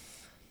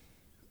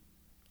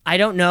 I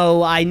don't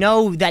know. I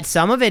know that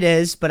some of it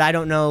is, but I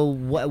don't know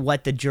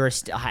what the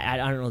I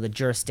don't know the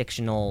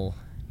jurisdictional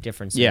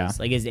differences. Yeah.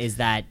 Like, is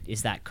that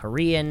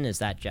Korean? Is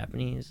that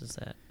Japanese? Is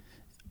that?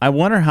 I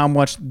wonder how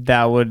much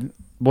that would.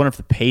 I wonder if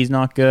the pay's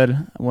not good.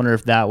 I wonder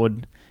if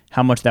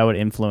how much that would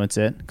influence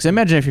it. Because I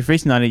imagine if you're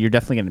facing on it, you're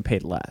definitely getting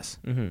paid less.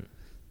 Mm-hmm.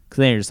 Because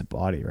then you're just a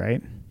body,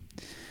 right?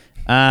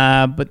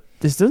 But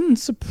this doesn't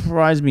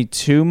surprise me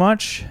too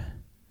much.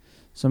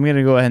 So I'm going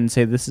to go ahead and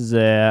say this is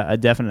a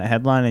definite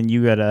headline, and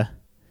you got to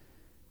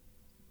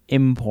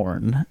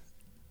import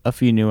a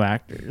few new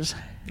actors.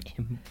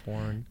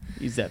 Import.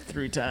 Use that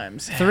 3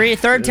 times.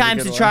 Third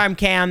time's the charm,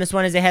 Cam. This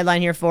one is a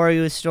headline here for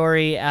you. A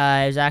story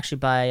is actually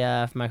by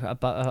it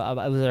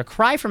was a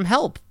cry from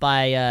help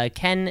by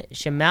Ken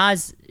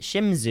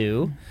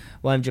Shimizu,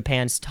 one of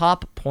Japan's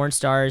top porn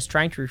stars,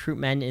 trying to recruit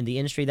men in the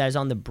industry that is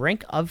on the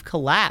brink of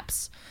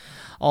collapse.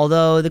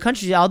 Although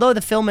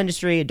the film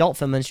industry, adult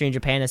film industry in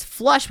Japan is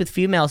flush with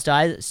female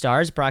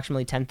stars,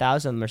 approximately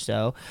 10,000 of them or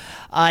so,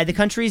 the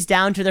country is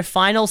down to their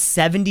final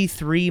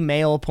 73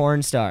 male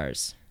porn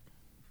stars.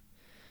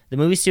 The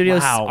movie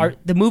studios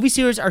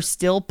are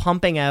still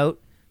pumping out.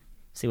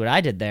 See what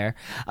I did there?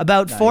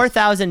 About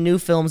 4,000 new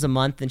films a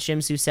month, and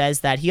Shimsu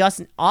says that he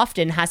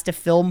often has to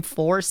film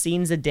 4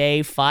 scenes a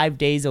day, 5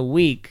 days a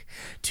week,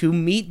 to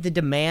meet the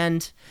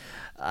demand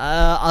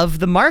of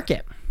the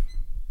market.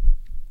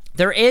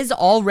 There is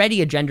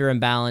already a gender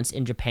imbalance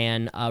in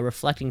Japan,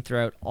 reflecting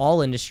throughout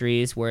all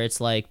industries, where it's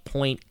like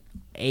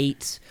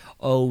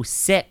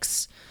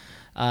 0.806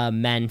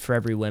 men for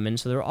every woman.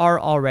 So there are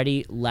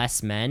already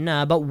less men.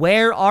 But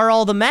where are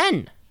all the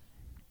men?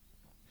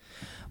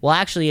 Well,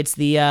 actually, it's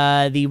the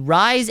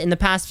rise in the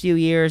past few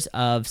years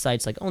of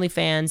sites like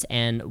OnlyFans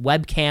and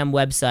webcam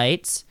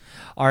websites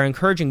are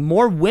encouraging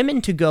more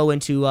women to go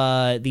into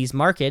these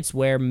markets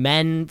where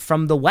men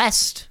from the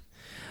West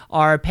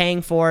are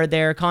paying for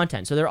their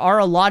content. So there are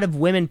a lot of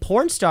women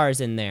porn stars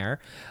in there,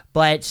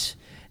 but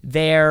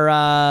they're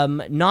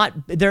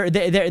not.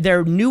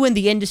 They're new in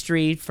the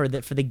industry for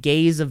the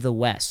gaze of the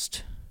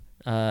West.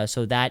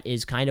 So that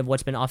is kind of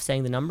what's been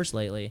offsetting the numbers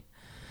lately.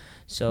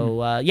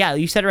 So yeah,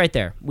 you said it right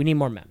there. We need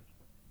more men.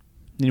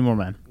 Need more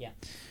men. Yeah.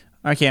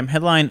 Okay,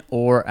 headline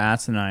or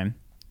asinine.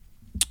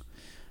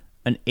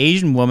 An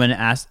Asian woman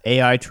asked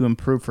AI to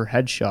improve her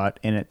headshot,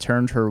 and it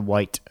turned her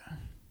white.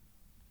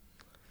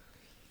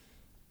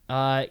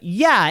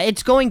 Yeah,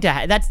 it's going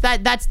to.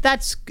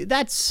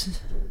 That's.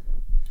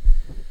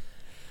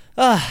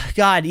 Oh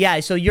God,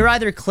 yeah. So you're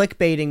either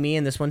clickbaiting me,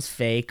 and this one's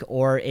fake,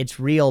 or it's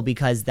real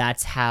because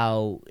that's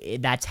how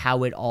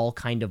it all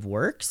kind of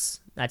works.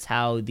 That's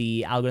how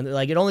the algorithm,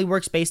 like, it only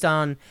works based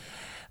on,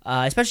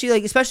 especially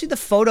the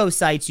photo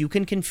sites. You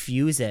can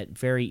confuse it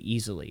very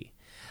easily.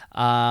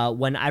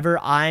 Whenever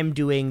I'm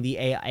doing the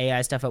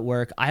AI stuff at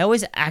work, I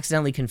always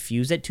accidentally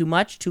confuse it too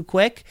much, too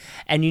quick,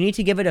 and you need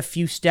to give it a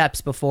few steps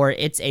before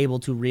it's able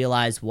to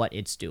realize what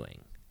it's doing.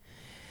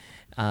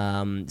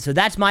 So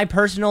that's my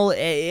personal,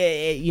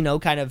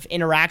 kind of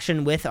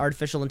interaction with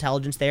artificial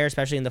intelligence there,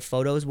 especially in the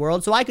photos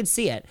world. So I could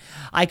see it.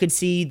 I could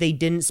see they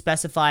didn't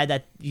specify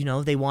that,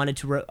 they wanted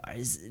to,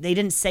 they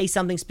didn't say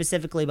something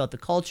specifically about the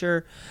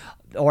culture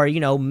or,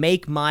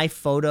 make my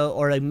photo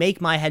or like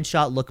make my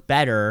headshot look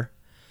better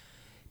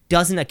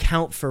doesn't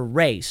account for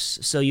race.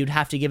 So you'd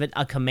have to give it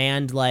a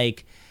command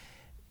like,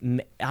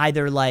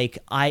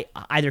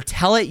 either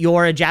tell it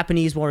you're a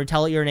Japanese woman or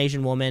tell it you're an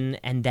Asian woman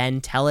and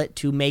then tell it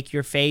to make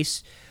your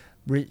face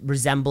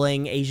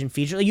resembling Asian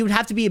features. Like, you would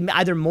have to be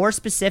either more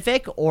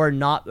specific or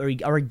not,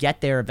 or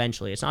get there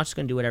eventually. It's not just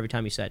going to do it every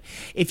time you said.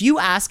 If you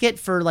ask it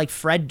for like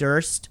Fred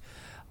Durst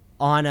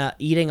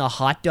eating a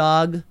hot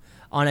dog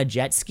on a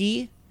jet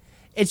ski,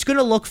 it's going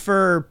to look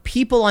for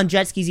people on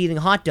jet skis eating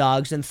hot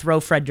dogs and throw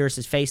Fred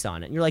Durst's face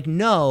on it. And you're like,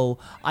 no,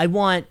 I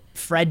want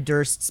Fred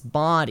Durst's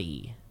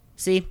body.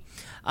 See?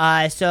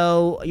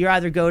 So you're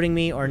either goading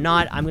me or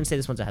not. I'm going to say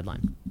this one's a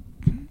headline.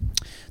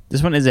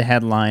 This one is a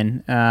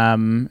headline.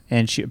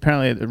 And she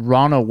apparently,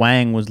 Rana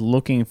Wang was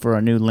looking for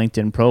a new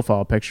LinkedIn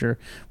profile picture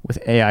with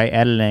AI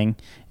editing.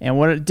 And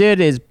what it did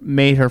is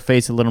made her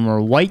face a little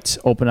more white,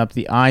 open up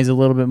the eyes a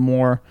little bit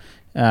more,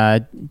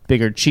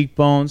 bigger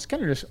cheekbones,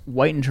 kind of just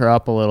whitened her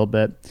up a little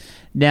bit.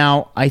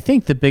 Now, I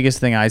think the biggest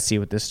thing I see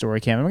with this story,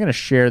 Cam, I'm going to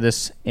share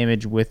this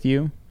image with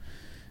you,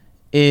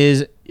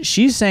 is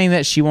she's saying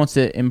that she wants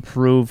to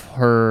improve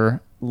her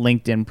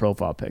LinkedIn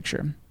profile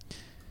picture.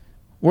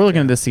 We're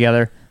looking at this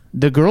together.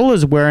 The girl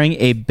is wearing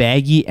a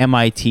baggy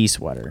MIT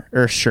sweater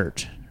or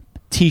shirt,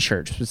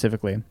 T-shirt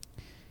specifically.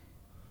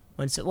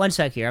 One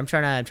sec here. I'm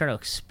trying to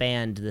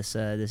expand this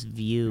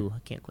view. I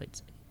can't quite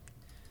see.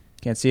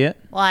 Can't see it?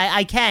 Well,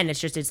 I can.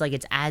 It's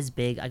as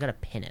big. I gotta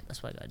pin it.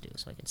 That's what I gotta do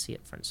so I can see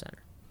it front and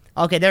center.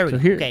 Okay, there we go.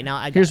 Okay, now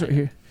I got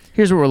it.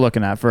 Here's what we're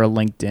looking at for a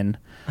LinkedIn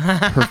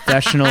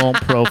professional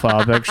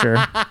profile picture.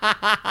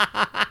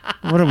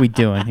 What are we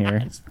doing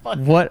here?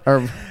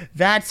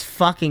 That's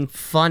fucking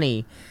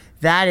funny.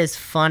 That is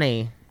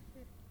funny.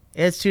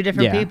 It's two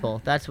different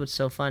people. That's what's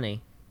so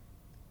funny.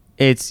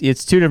 It's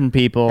two different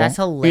people. That's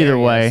hilarious. Either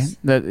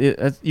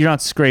way, you're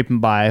not scraping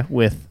by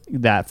with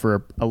that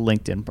for a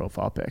LinkedIn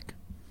profile pic.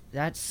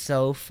 That's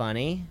so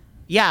funny.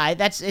 Yeah,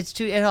 it's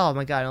two. Oh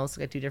my god, it looks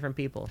like two different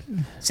people.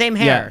 Same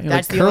hair. Yeah,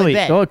 that's like the only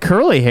bit.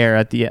 Curly hair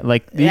at the end.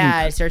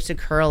 It starts to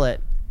curl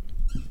it.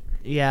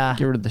 Yeah.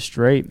 Get rid of the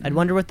straight. I'd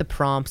wonder what the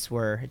prompts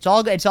were. It's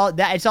all going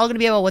to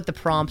be about what the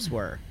prompts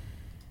were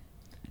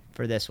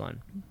for this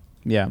one.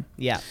 Yeah.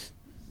 Yeah.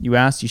 You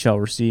asked, you shall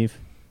receive.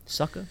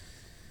 Sucker.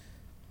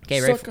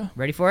 Okay,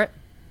 ready for it?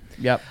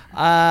 Yep.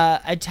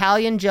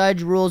 Italian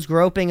judge rules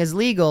groping is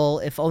legal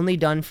if only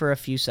done for a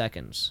few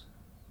seconds.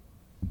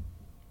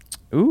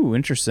 Ooh,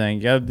 interesting.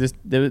 Yeah,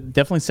 they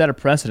definitely set a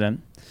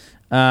precedent.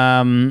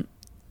 I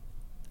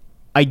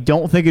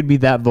don't think it'd be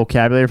that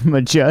vocabulary from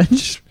a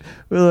judge.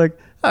 We're like,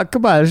 oh,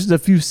 come on, it's just a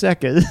few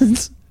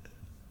seconds.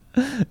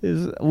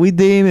 We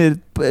deem it,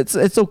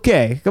 it's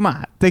okay. Come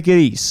on, take it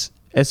easy.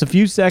 It's a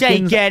few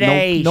seconds. Take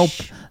it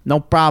easy. No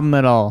problem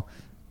at all.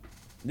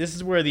 This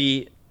is where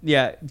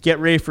get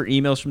ready for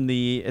emails from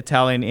the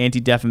Italian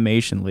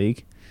Anti-Defamation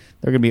League.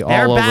 They're going to be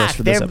all over us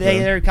for this episode.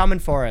 They're coming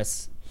for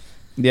us.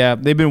 Yeah,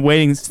 they've been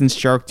waiting since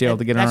Shark Tale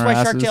to get on our asses.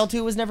 That's why Shark Tale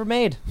 2 was never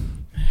made.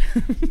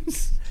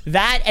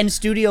 That and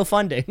studio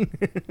funding.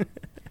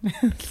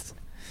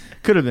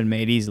 Could have been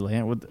made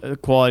easily with the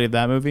quality of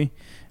that movie.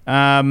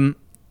 For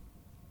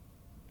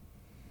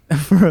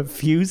a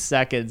few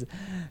seconds,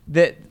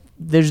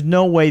 there's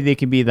no way they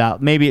can be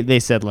that. Maybe they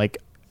said, like,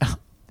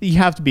 you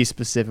have to be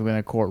specific in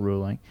a court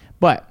ruling.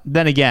 But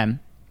then again,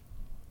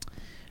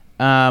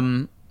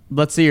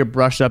 let's say you're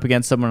brushed up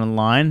against someone in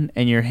line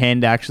and your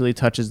hand actually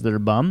touches their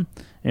bum,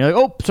 and you're like,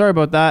 oh, sorry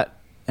about that,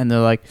 and they're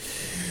like,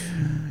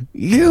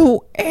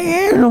 you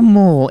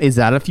animal. Is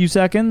that a few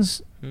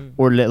seconds,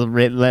 or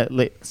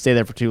let stay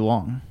there for too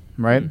long?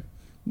 Right?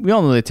 We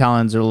all know the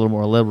Italians are a little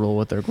more liberal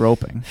with their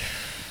groping.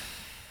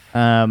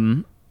 But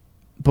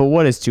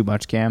what is too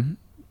much, Cam?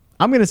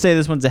 I'm gonna say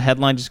this one's a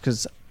headline just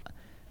because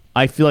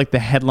I feel like the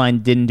headline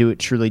didn't do it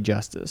truly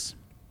justice.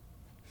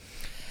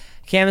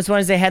 Cam, this one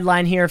is a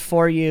headline here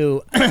for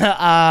you,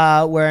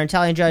 where an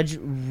Italian judge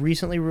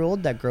recently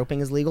ruled that groping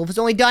is legal if it's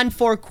only done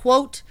for,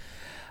 quote,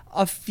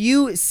 a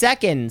few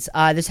seconds.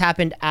 This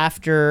happened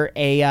after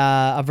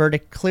a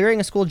verdict clearing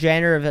a school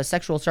janitor of a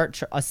sexual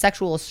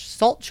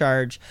assault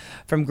charge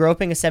from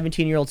groping a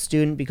 17-year-old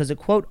student because it,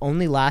 quote,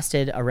 only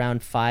lasted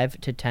around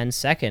 5 to 10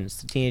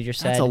 seconds. The teenager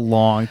said. That's a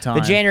long time.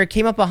 The janitor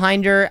came up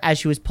behind her as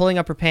she was pulling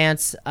up her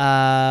pants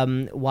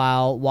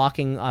while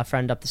walking a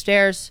friend up the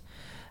stairs,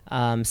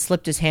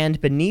 slipped his hand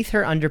beneath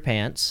her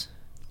underpants,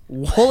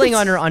 pulling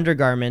on her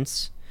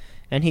undergarments,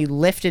 and he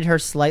lifted her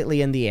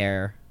slightly in the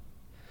air.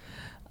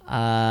 He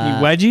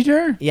wedgied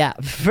her? Yeah,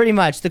 pretty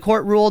much. The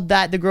court ruled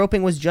that the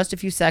groping was just a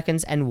few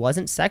seconds and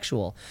wasn't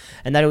sexual,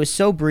 and that it was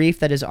so brief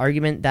that his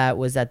argument that it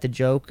was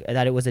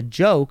a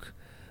joke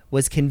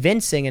was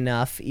convincing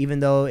enough, even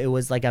though it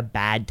was like a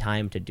bad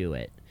time to do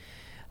it.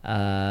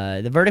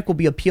 The verdict will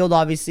be appealed,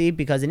 obviously,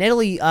 because in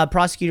Italy,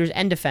 prosecutors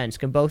and defense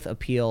can both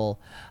appeal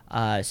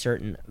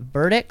certain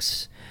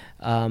verdicts.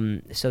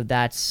 So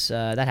that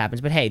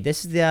happens. But hey,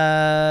 this is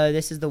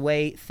the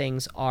way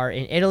things are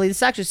in Italy. This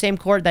is actually the same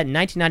court that in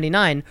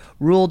 1999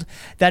 ruled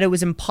that it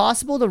was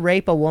impossible to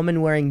rape a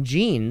woman wearing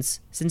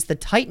jeans since the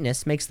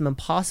tightness makes them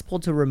impossible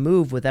to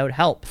remove without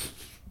help.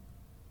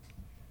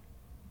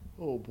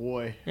 Oh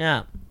boy.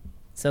 Yeah.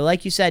 So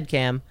like you said,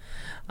 Cam,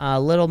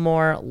 a little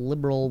more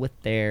liberal with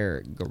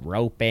their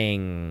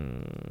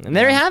groping. And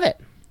there you have it.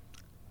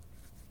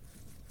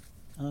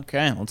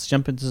 Okay, let's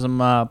jump into some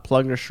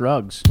plug or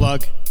shrugs.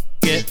 Plug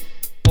it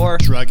or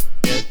shrug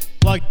it.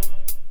 Plug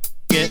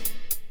it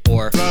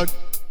or shrug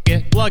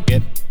it. Plug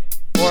it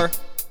or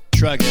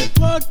shrug it.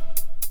 Plug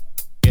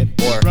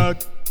it or shrug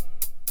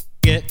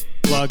it.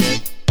 Plug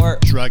it or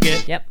shrug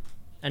it. Yep.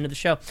 End of the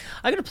show.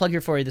 I got a plug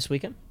here for you this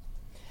weekend.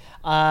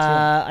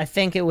 I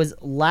think it was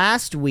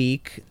last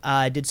week.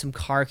 I did some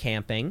car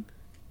camping.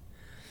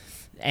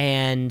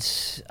 And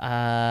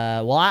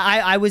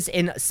I was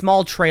in a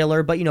small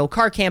trailer, but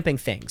car camping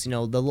things,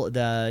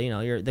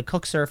 the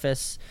cook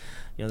surface,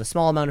 the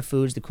small amount of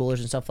foods, the coolers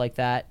and stuff like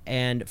that.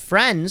 And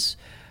friends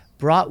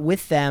brought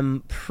with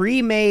them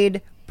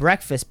pre-made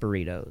breakfast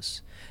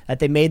burritos that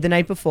they made the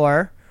night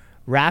before,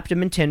 wrapped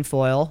them in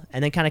tinfoil,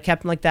 and then kind of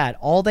kept them like that.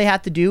 All they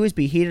had to do is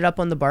be heated up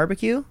on the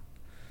barbecue,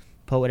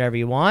 put whatever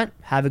you want,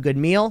 have a good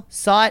meal.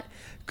 Saw it,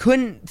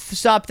 couldn't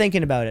stop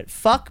thinking about it.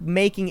 Fuck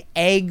making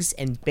eggs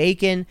and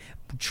bacon,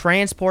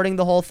 transporting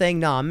the whole thing.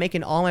 No, I'm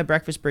making all my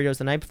breakfast burritos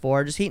the night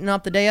before, just heating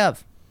up the day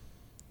of.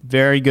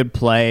 Very good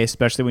play,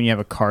 especially when you have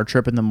a car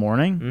trip in the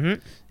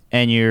morning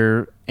and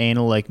you're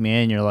anal like me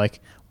and you're like,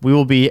 we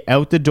will be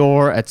out the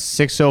door at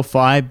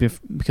 6:05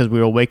 because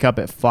we will wake up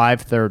at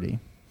 5:30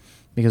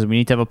 because we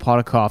need to have a pot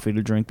of coffee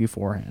to drink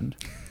beforehand.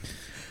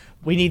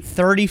 We need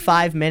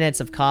 35 minutes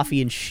of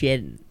coffee and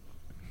shit.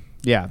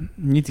 Yeah, you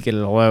need to get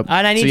it all out.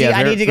 And I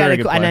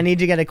need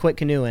to get a quick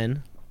canoe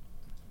in.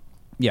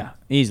 Yeah,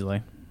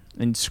 easily.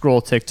 And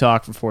scroll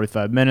TikTok for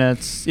 45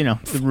 minutes.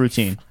 The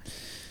routine.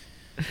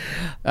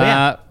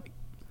 Yeah.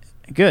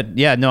 Good.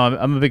 Yeah, no,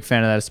 I'm a big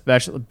fan of that.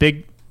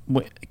 Especially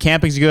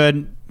camping's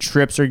good.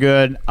 Trips are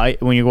good.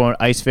 When you're going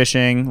ice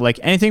fishing, like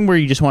anything where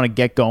you just want to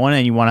get going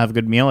and you want to have a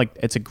good meal, like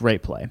it's a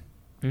great play.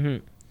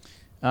 Mm-hmm.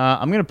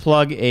 I'm gonna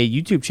plug a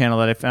YouTube channel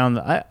that I found.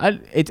 I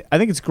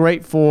think it's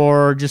great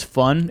for just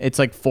fun. It's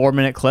like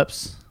 4-minute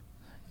clips.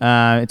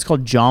 It's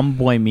called John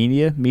Boy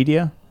Media.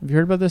 Have you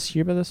heard about this? You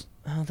hear about this?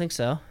 I don't think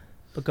so.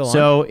 But go on.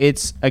 So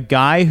it's a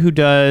guy who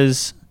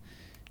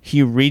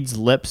he reads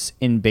lips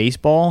in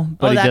baseball,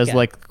 but he does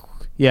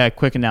guy.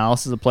 Quick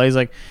analysis of plays.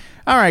 Like,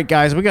 all right,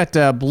 guys, we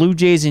got Blue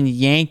Jays and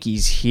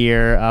Yankees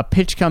here.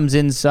 Pitch comes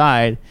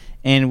inside,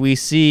 and we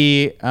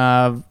see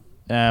Bo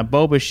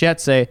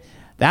Bichette say,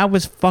 that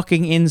was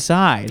fucking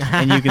inside.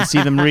 And you can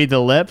see them read the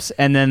lips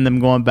and then them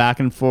going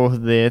back and forth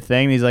with the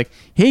thing. And he's like,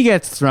 he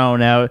gets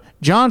thrown out.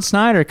 John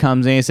Snyder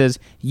comes in and he says,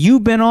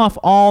 you've been off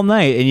all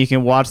night. And you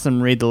can watch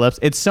them read the lips.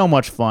 It's so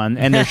much fun.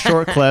 And they're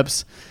short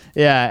clips.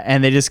 Yeah.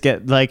 And they just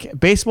get like,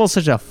 baseball's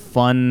such a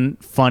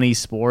funny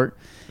sport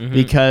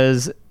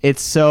because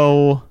it's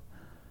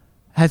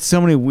had so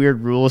many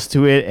weird rules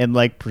to it and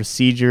like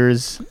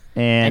procedures.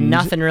 And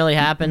nothing really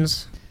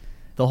happens.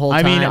 The whole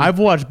time. I mean, I've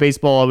watched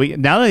baseball all week.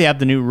 Now that they have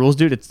the new rules,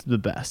 dude, it's the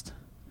best.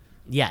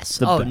 Yes.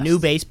 Best. New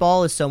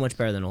baseball is so much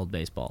better than old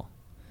baseball.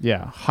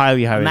 Yeah,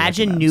 highly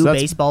Imagine new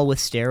baseball with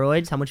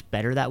steroids. How much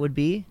better that would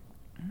be.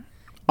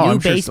 New I'm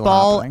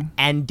baseball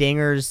and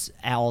dingers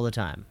all the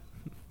time.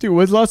 Dude,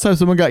 when's the last time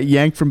someone got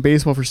yanked from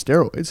baseball for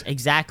steroids?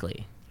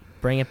 Exactly.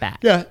 Bring it back.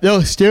 Yeah, no,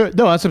 that's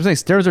what I'm saying.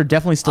 Steroids are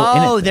definitely still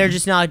in it. Oh, they're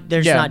just not.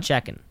 They're just not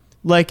checking.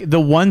 Like the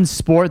one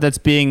sport that's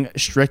being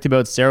strict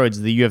about steroids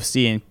is the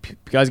UFC, and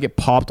guys get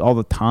popped all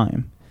the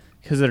time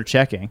because they're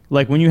checking.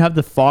 Like when you have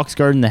the fox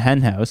guard in the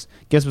hen house,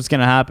 guess what's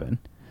gonna happen?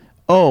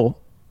 Oh,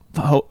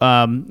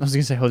 I was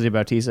gonna say Jose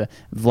Bautista.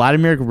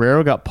 Vladimir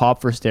Guerrero got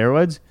popped for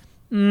steroids.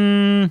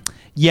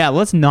 Yeah,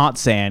 let's not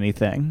say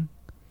anything.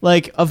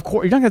 Like, of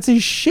course, you're not gonna say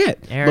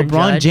shit. Aaron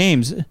LeBron Judge.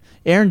 James,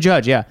 Aaron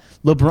Judge, yeah.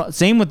 LeBron.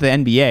 Same with the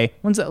NBA.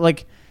 When's that?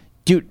 Like,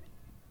 dude,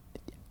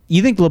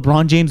 you think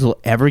LeBron James will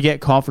ever get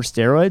caught for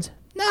steroids?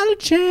 Not a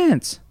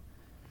chance.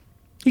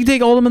 You can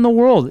take all of them in the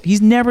world.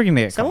 He's never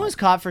gonna get Someone caught. was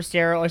caught for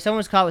steroid, or someone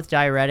was caught with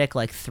diuretic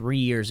like 3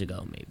 years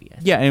ago, maybe. I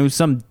think. Yeah, and it was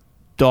some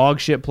dog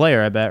shit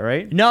player, I bet,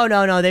 right?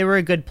 No. They were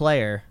a good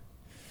player.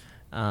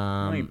 He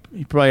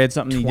probably had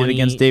something he did 20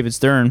 against David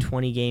Stern.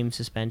 20-game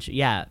suspension.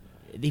 Yeah,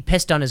 he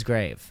pissed on his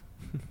grave.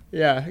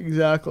 Yeah,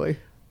 exactly.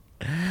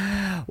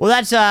 Well,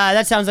 that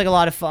sounds like a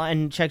lot of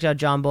fun. Check out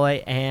John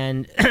Boy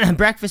and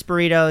breakfast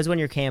burritos when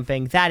you're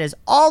camping. That is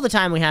all the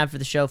time we have for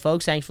the show,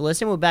 folks. Thanks for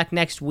listening. We'll be back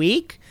next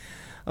week,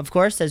 of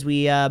course, as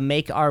we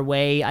make our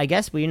way. I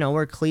guess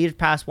we're cleared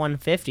past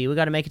 150. We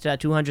got to make it to that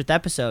 200th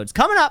episode. It's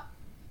coming up.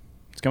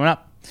 It's coming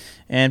up.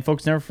 And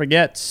folks, never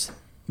forget,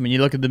 when you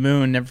look at the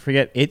moon, never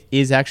forget it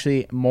is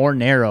actually more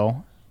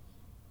narrow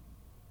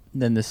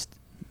than this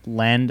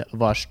land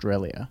of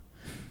Australia.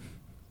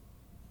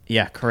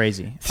 Yeah,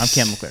 crazy. I'm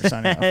Cam McClure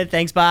signing off.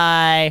 Thanks,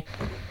 bye.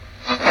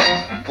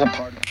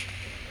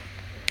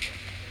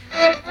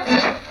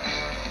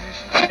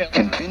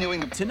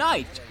 Continuing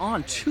Tonight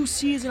on Two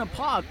C's in a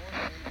Pod.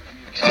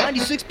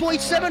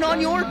 96.7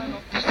 on your...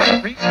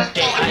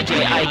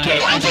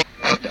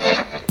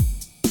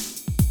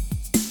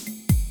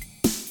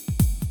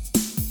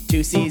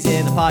 Two C's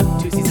in a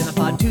pod, 2 C's in a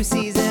pod, 2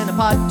 C's in a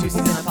pod, 2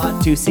 C's in a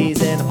pod, 2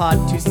 C's in a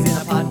pod, 2 C's in a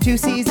pod, 2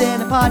 C's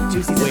in a pod,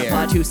 2 C's in a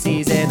pod, 2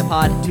 C's in a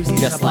pod, 2 C's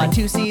just like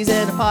 2 C's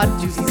in a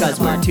pod, because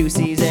we're 2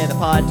 C's in a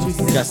pod,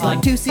 just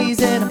like 2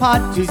 C's in a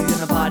pod, 2 C's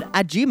in a pod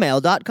at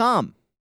gmail.com.